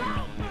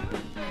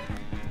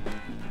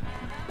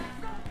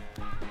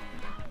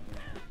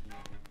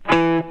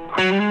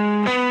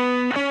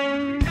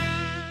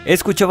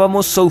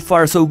 Escuchábamos So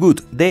Far So Good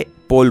de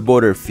Paul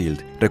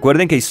Butterfield.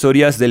 Recuerden que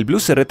Historias del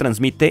Blues se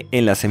retransmite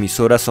en las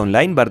emisoras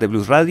online Bar de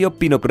Blues Radio,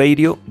 Pin-Up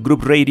Radio,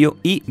 Group Radio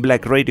y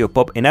Black Radio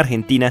Pop en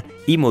Argentina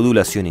y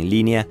Modulación en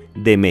Línea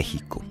de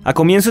México. A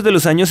comienzos de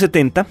los años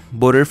 70,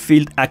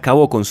 Butterfield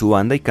acabó con su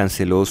banda y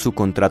canceló su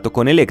contrato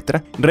con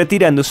Elektra,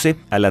 retirándose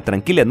a la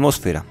tranquila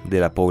atmósfera de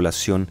la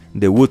población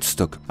de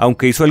Woodstock.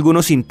 Aunque hizo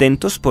algunos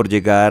intentos por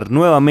llegar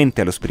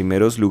nuevamente a los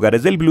primeros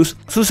lugares del blues,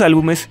 sus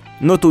álbumes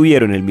no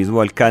tuvieron el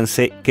mismo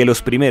alcance que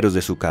los primeros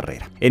de su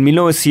carrera. En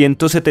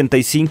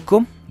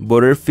 1975,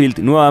 Butterfield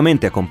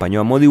nuevamente acompañó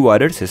a Muddy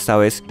Waters, esta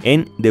vez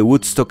en The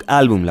Woodstock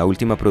Album, la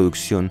última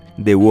producción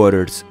de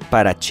Waters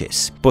para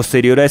Chess.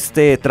 Posterior a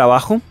este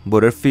trabajo,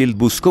 Butterfield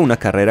buscó una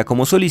carrera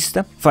como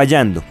solista,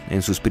 fallando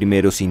en sus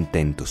primeros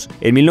intentos.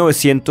 En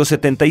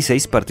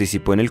 1976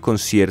 participó en el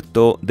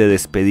concierto de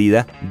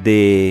despedida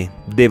de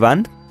The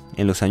Band.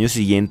 En los años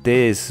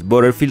siguientes,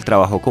 Butterfield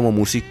trabajó como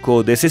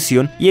músico de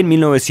sesión y en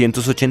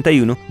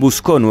 1981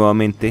 buscó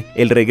nuevamente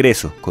el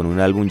regreso con un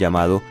álbum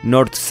llamado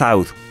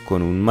North-South,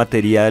 con un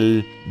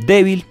material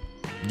débil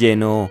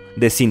lleno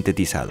de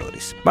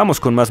sintetizadores. Vamos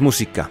con más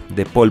música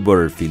de Paul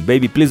Butterfield: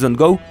 Baby Please Don't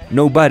Go,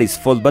 Nobody's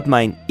Fault But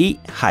Mine y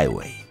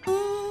Highway.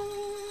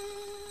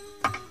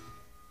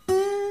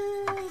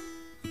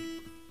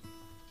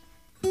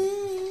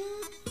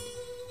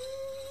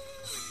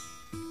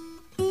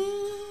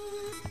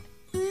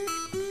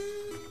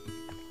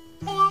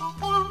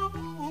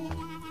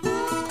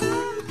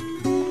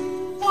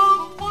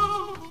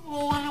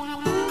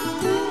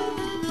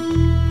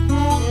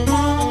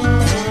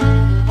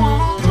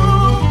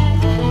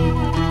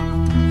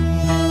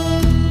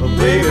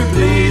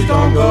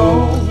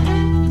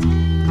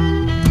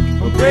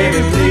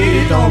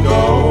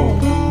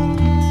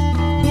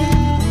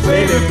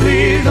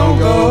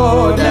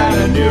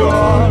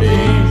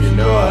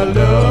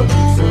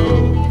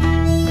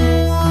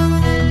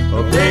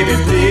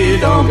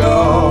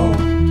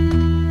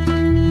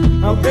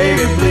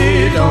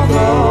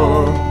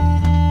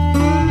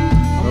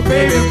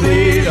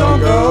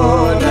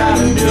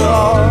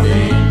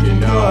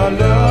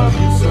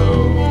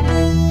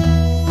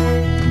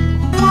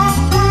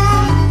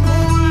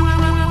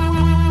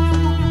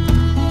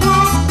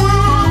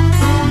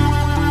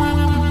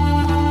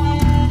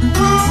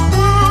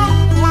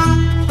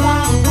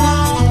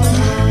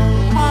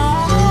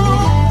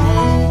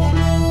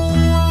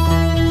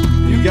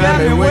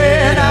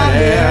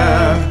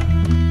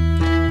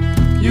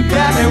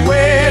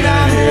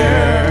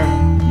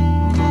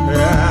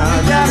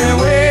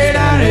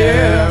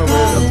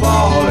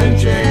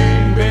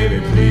 Baby,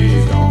 please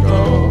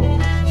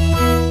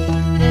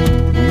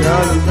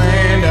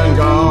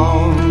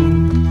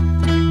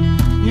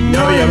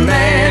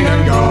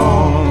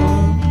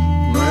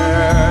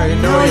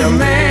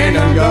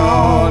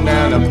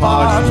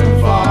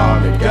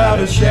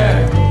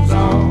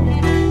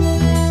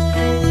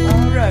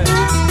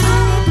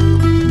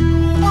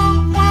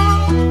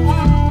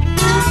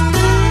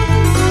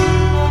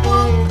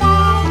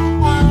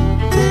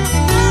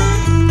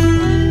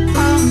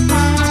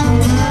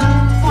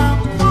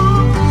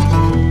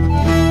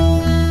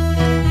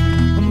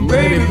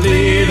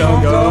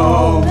don't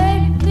go.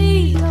 Baby,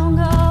 please don't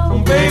go.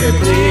 Oh, baby,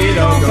 please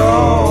don't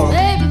go.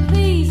 Baby,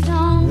 please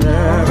don't go.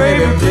 Yeah,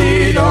 baby,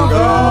 please don't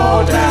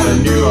go down to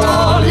New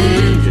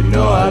Orleans. You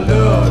know I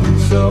love you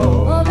so.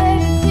 Oh,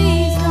 baby,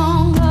 please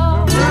don't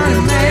go.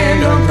 Your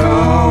man don't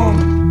come.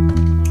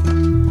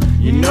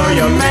 You know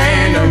your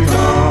man don't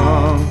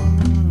come.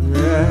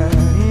 Yeah,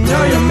 you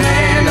know your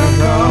man don't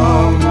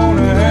come.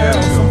 Wanna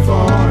have some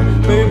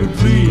fun. Baby,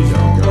 please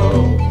don't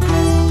go.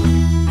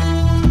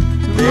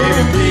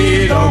 Baby,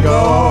 please don't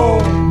go.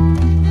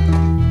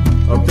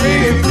 Oh,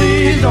 baby,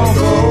 please don't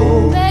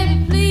go.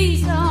 Baby,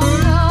 please don't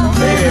go.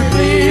 Baby,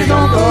 please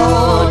don't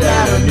go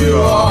down to New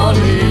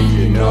Orleans.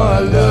 You know I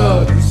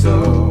love you so.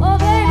 Oh,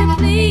 baby,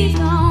 please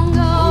don't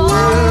go.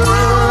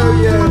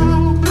 Oh, yeah.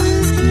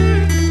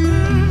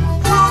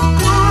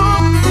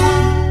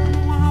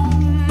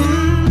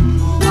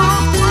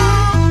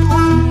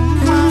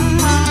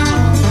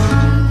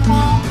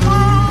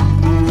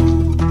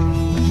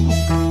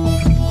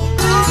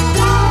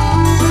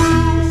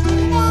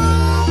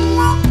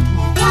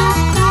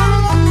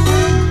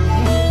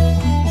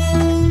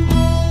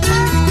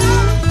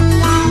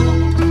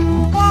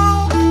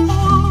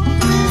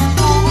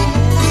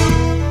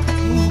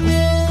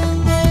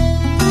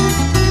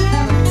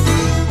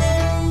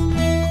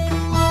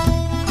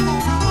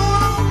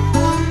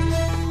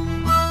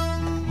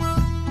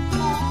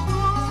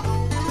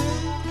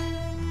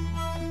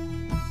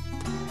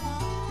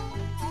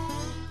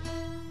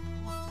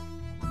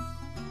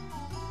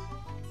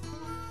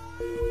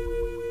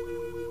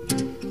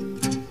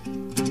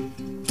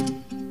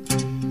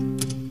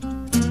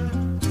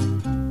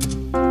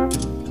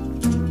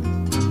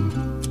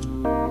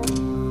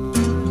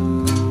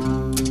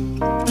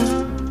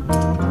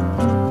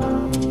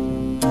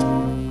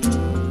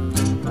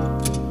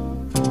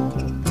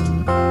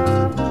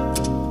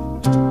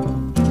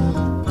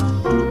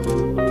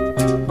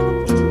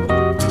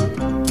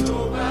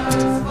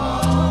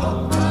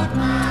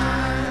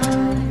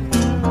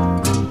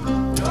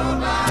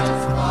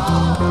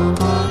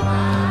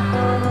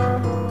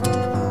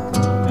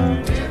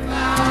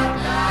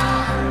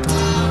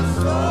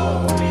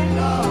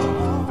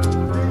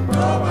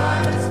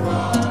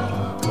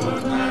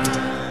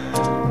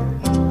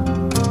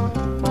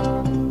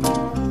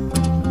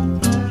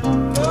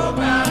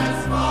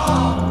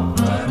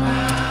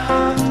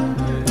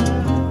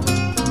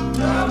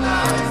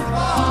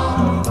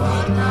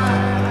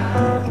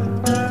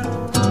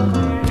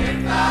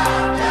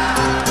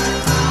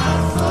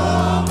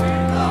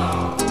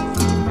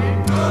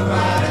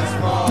 Goodbye.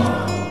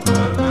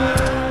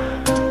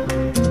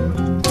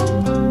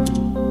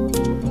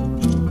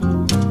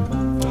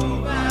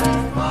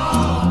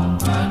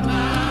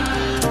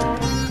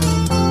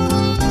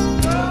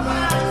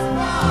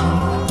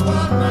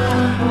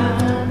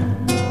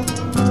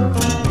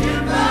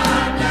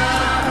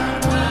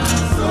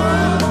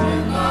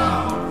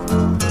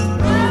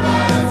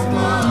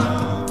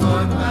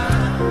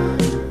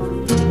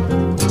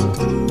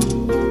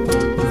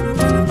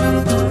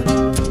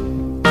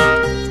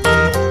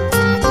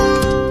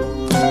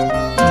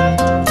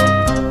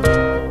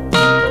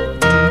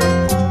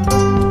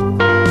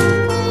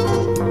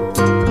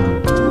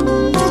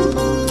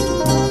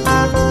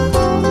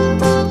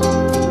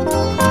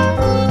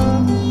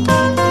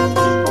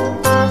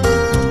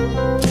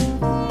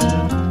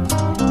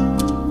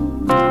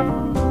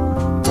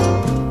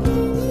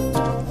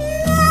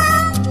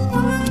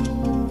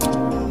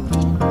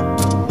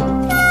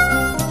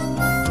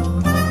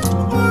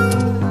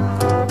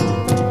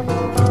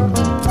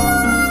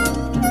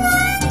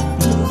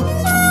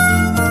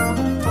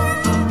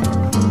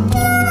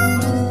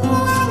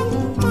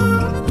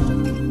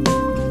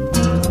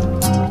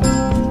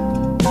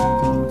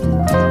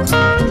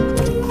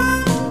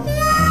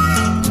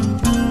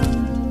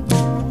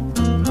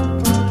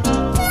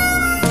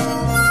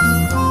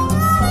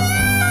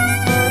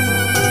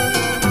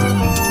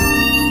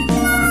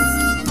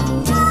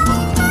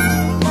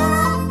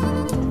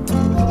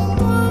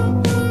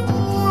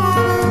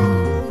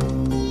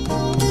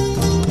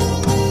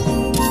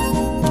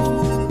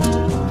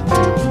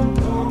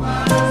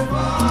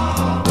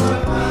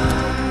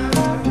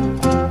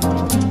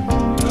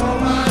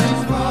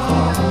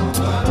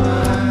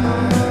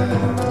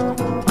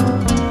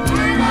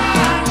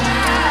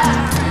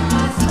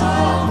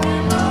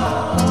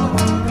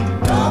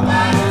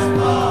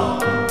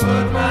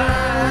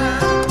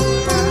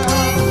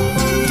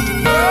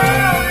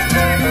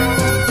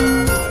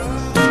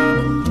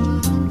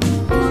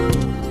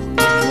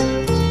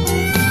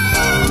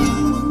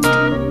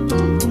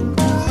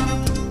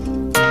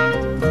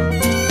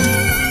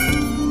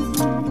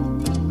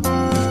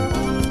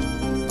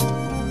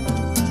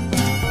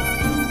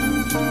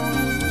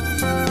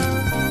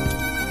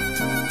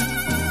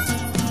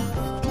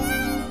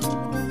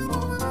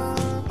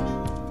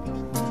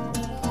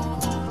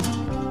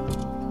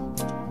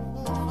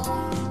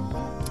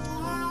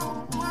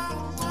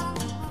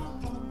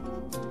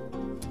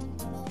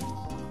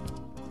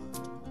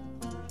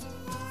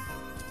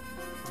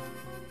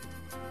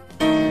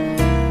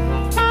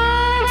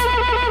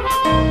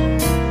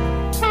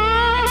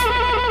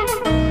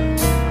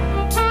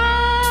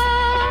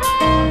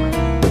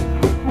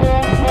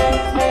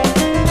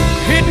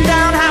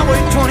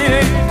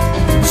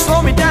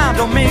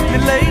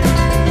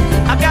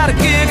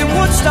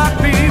 Woodstock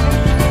people,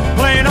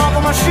 playing off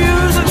of my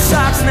shoes and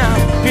socks now.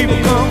 People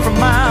come from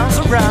miles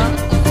around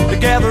to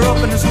gather up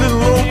in this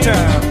little old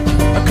town.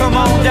 Come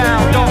on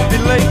down, don't be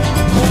late.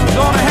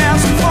 Gonna have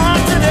some fun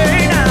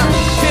today now.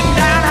 Getting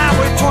down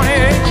Highway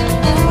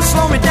 28.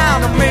 Slow me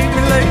down, don't make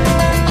me late.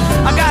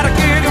 I got a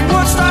gig in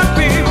Woodstock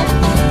people,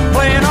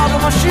 playing off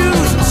of my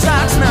shoes and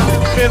socks now.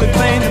 Billy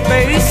playing the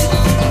bass,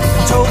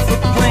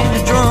 Topher playing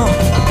the drum,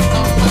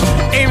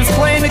 Amy's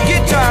playing the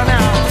guitar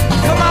now.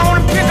 Come on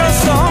and pick us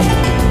some.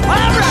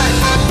 All right.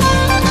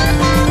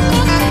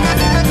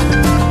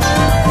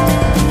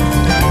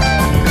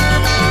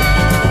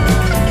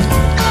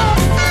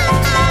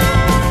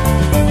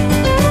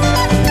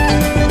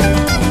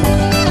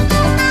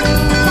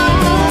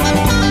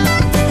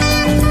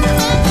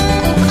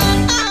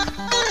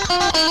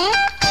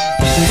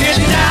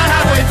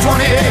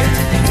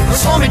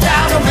 Slow me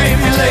down, don't make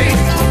me late.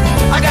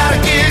 I got a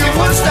gig in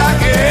Woodstock,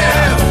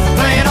 yeah,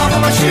 playing off of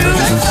my shoes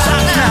and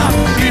socks now.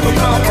 People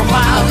come from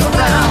miles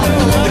around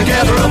to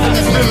gather up in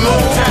this little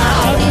old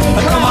town.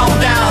 Come on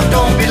down,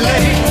 don't be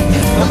late.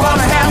 I'm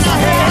gonna have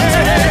some fun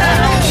today.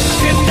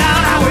 Getting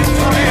down Highway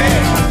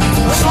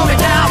 28. Slow me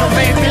down, don't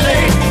make me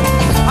late.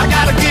 I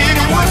got a gig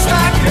in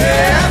Woodstock,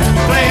 yeah,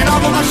 playing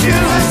off of my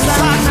shoes and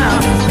socks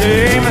now.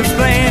 Damon's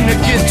playing the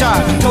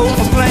guitar,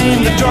 Topher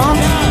playing the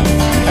drums,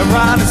 and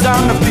Ronnie's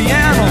on the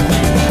piano.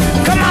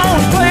 Come on,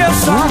 play a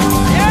song.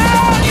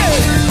 Yeah, yeah.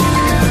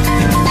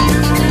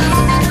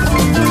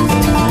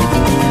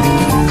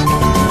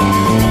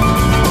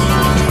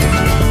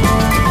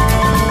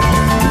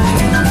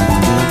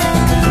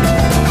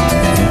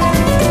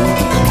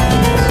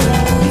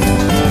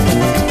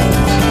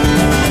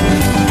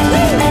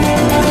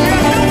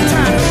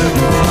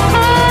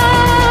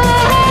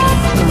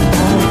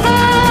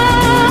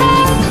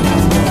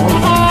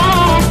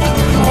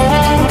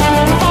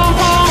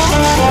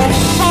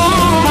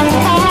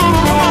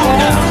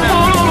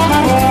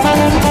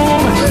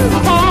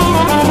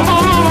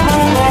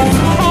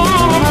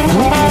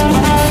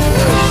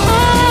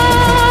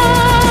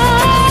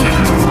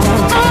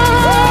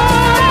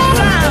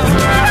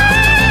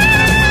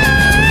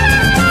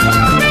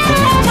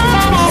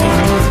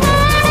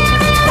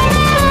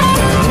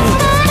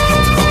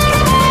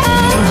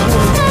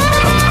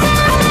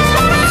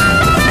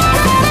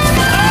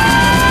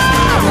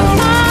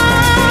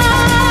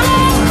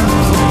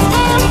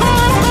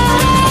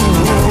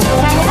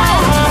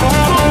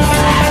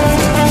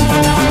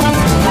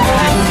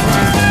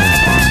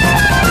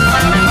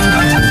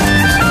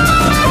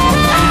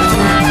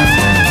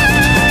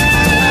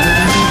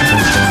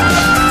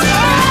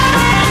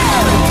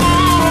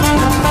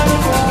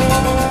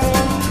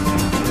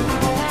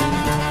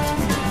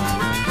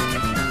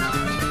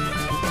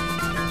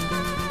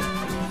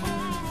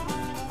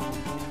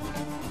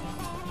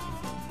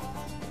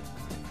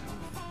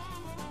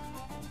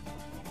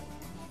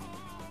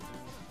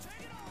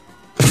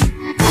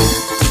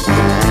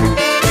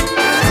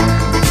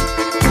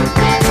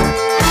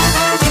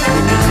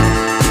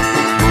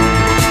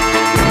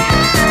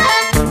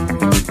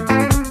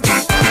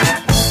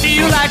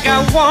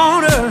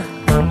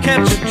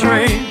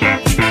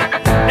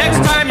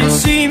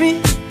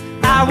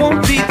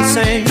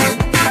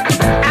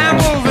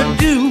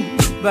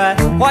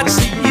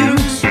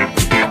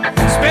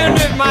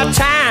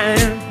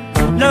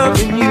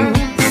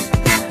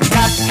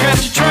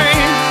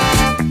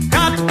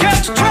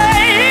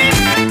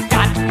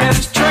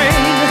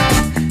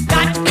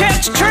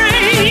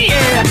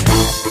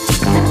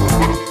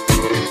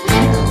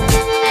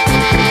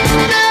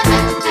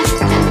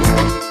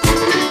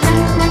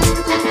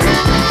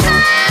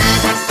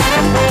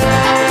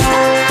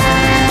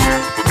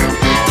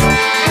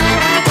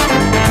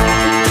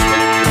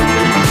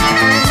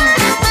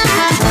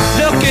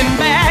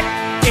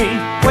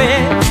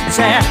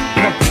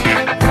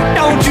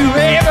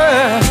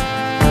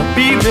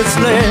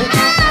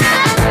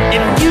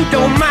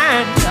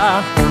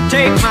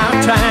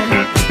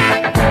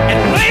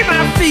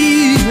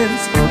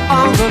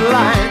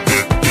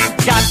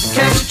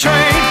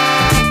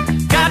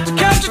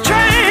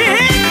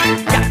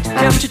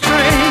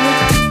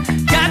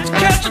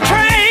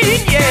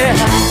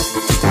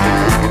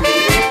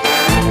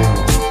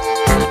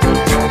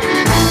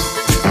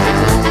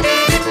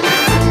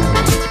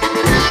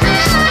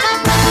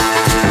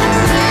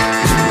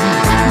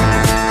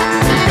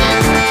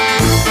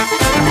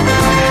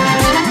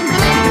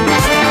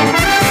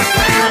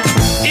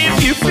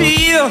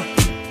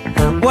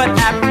 What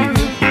I feel,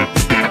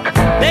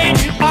 then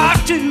you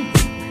ought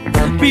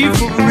to be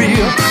for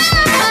real.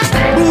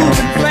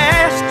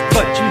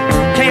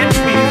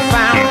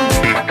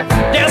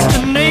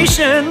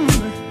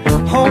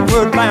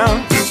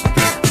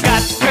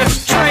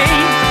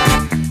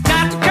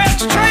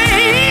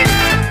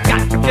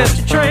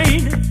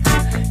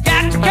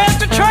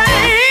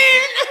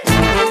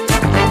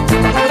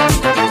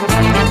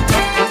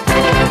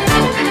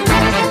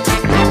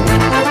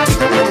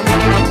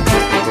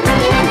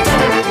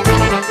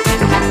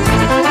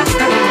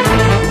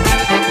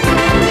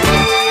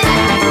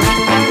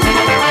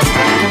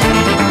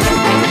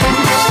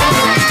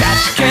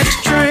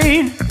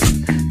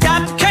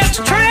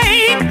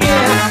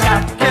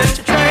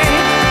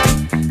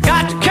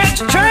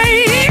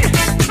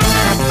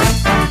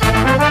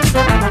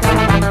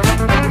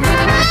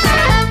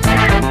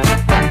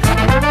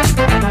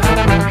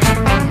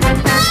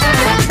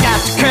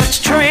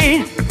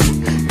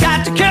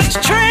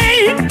 catch a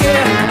train,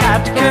 yeah,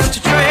 got to catch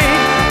a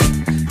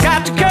train,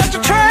 got to catch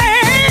a train.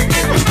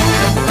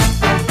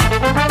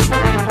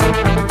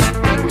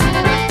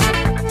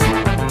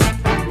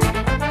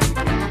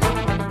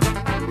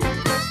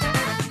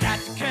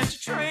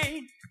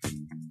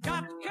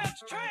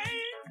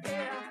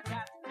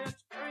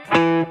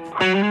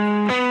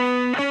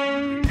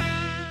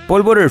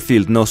 Paul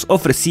Butterfield nos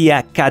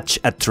ofrecía Catch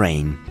a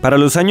Train. Para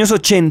los años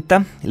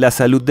 80, la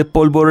salud de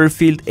Paul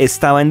Butterfield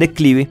estaba en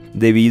declive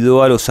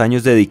debido a los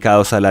años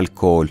dedicados al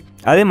alcohol.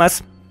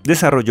 Además,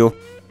 desarrolló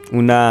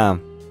una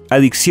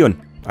adicción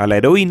a la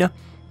heroína,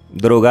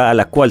 droga a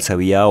la cual se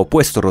había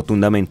opuesto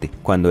rotundamente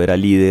cuando era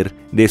líder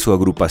de su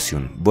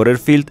agrupación.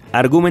 Butterfield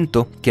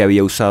argumentó que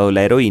había usado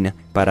la heroína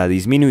para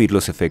disminuir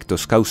los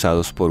efectos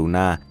causados por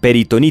una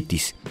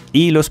peritonitis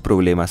y los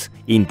problemas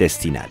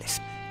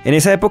intestinales. En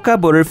esa época,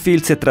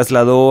 Butterfield se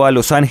trasladó a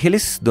Los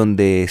Ángeles,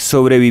 donde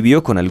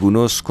sobrevivió con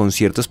algunos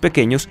conciertos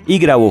pequeños y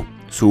grabó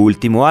su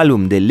último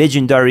álbum, The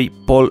Legendary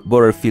Paul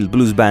Butterfield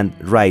Blues Band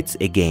Rides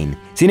Again.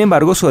 Sin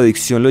embargo, su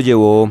adicción lo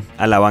llevó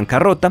a la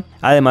bancarrota,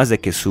 además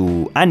de que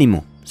su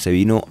ánimo se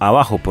vino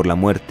abajo por la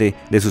muerte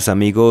de sus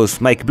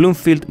amigos Mike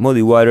Bloomfield,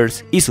 Muddy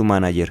Waters y su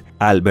manager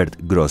Albert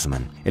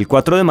Grossman. El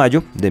 4 de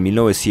mayo de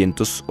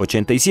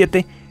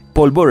 1987,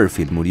 Paul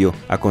Butterfield murió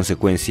a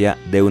consecuencia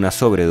de una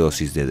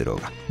sobredosis de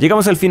droga.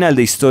 Llegamos al final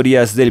de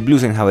Historias del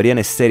Blues en Javerian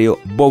Estéreo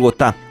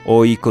Bogotá,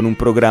 hoy con un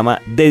programa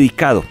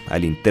dedicado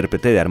al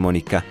intérprete de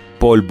armónica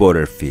Paul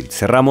Butterfield.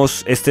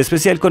 Cerramos este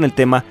especial con el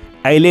tema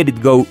I Let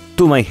It Go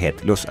to My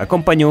Head. Los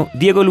acompañó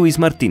Diego Luis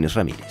Martínez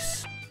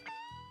Ramírez.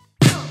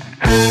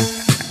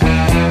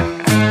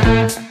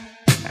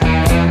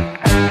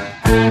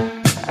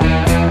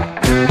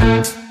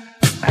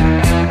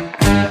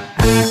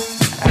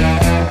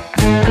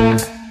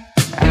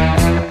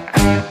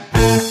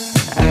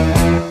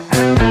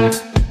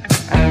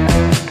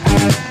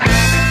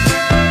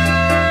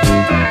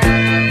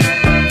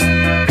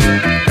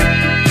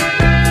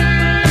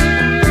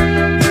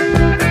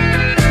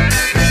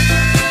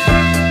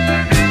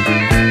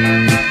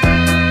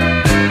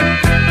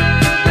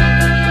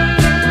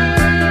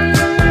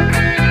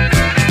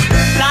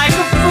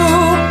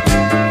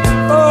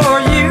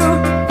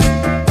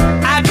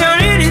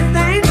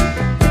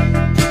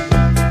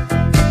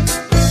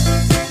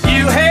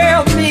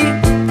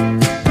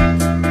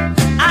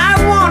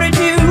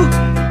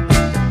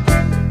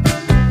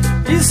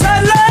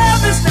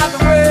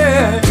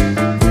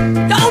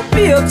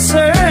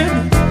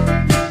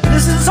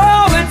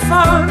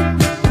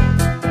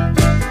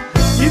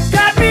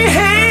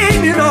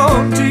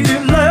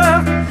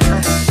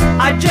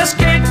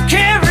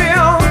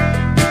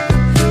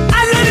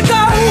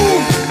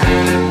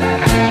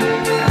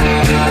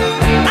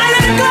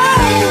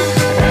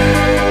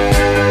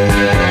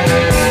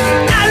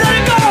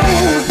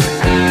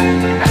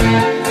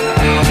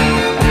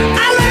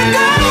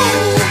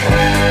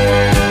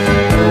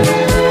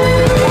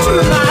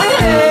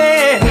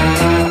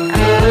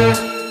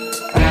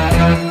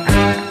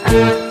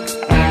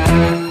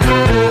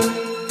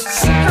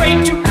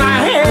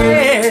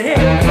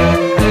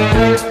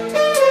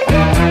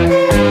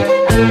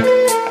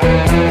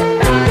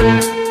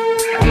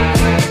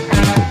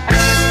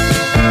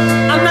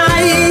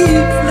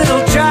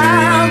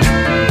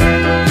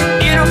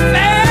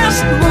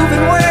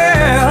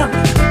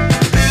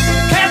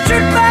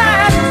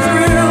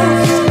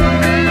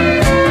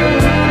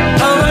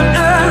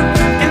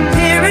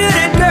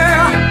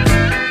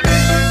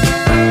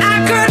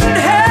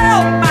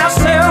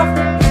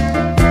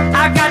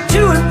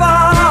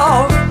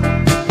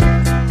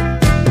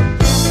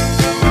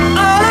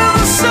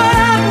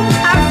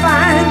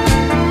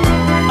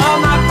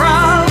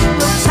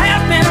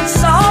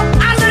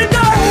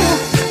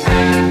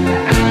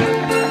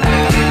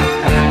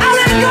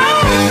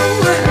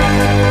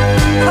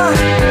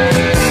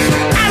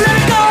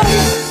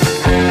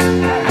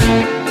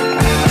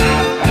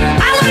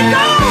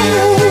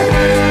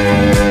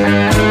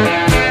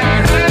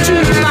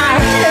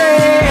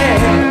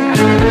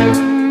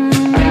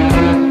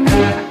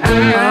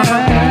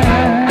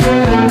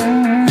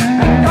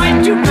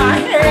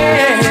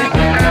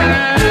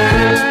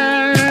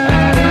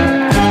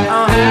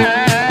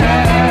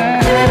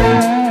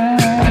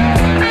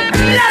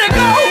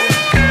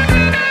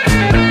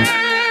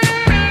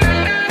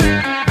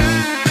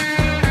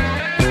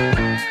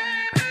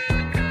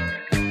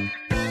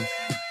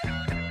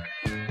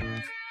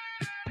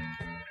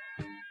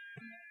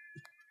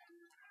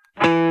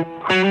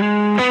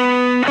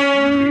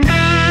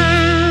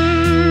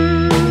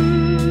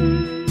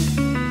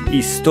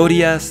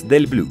 Historias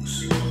del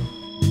Blues.